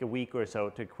take a week or so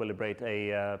to equilibrate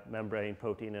a membrane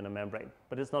protein in a membrane.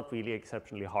 But it's not really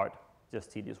exceptionally hard,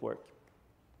 just tedious work.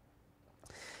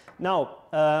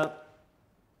 Now,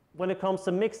 when it comes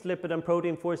to mixed lipid and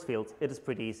protein force fields, it is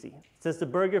pretty easy. Since the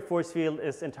Berger force field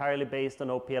is entirely based on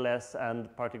OPLS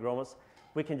and party Gromacs,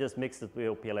 we can just mix it with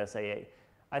OPLS AA.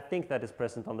 I think that is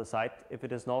present on the site. If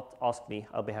it is not, ask me.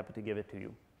 I'll be happy to give it to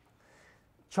you.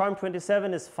 Charm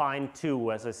 27 is fine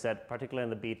too, as I said, particularly in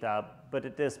the beta, but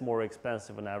it is more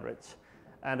expensive on average.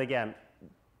 And again,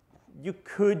 you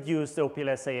could use the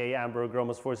OPLS AA, Amber, or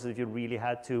Gromacs forces if you really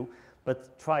had to,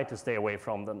 but try to stay away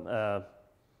from them.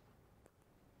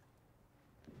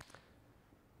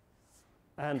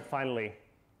 And finally,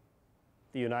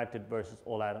 the United versus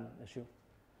all atom issue.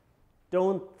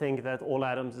 Don't think that all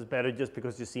atoms is better just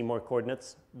because you see more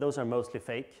coordinates. Those are mostly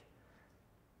fake.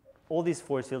 All these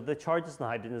force fields, the charges and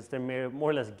hydrogens, they're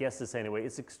more or less guesses anyway.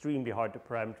 It's extremely hard to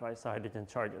parameterize the hydrogen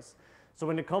charges. So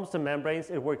when it comes to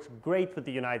membranes, it works great with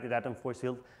the United atom force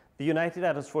field. The United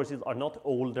atom force fields are not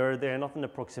older. They're not an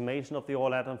approximation of the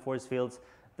all atom force fields.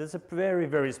 There's a very,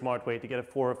 very smart way to get a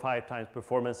 4 or 5 times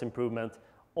performance improvement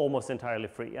almost entirely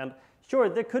free. And sure,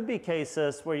 there could be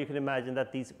cases where you can imagine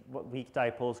that these weak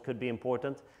dipoles could be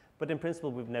important, but in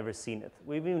principle, we've never seen it.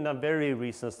 We've even done very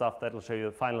recent stuff that I'll show you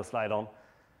the final slide on,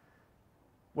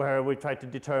 where we try to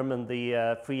determine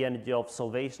the free energy of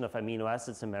solvation of amino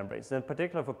acids in membranes. And in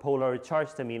particular, for polarly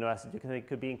charged amino acids, you can think it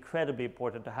could be incredibly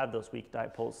important to have those weak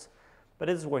dipoles. But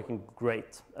it is working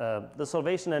great. The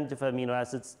solvation energy for amino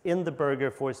acids in the Berger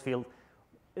force field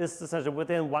is essentially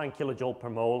within 1 kilojoule per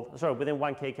mole, within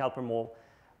 1 kcal per mole.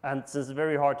 And since it's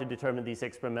very hard to determine these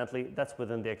experimentally, that's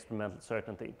within the experimental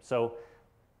certainty. So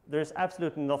there's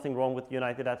absolutely nothing wrong with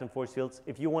United atom force fields.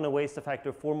 If you want to waste a factor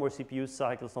of 4 more CPU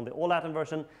cycles on the all atom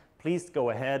version, please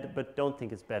go ahead, but don't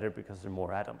think it's better because there are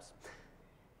more atoms.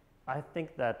 I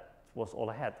think that was all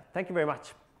I had. Thank you very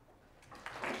much.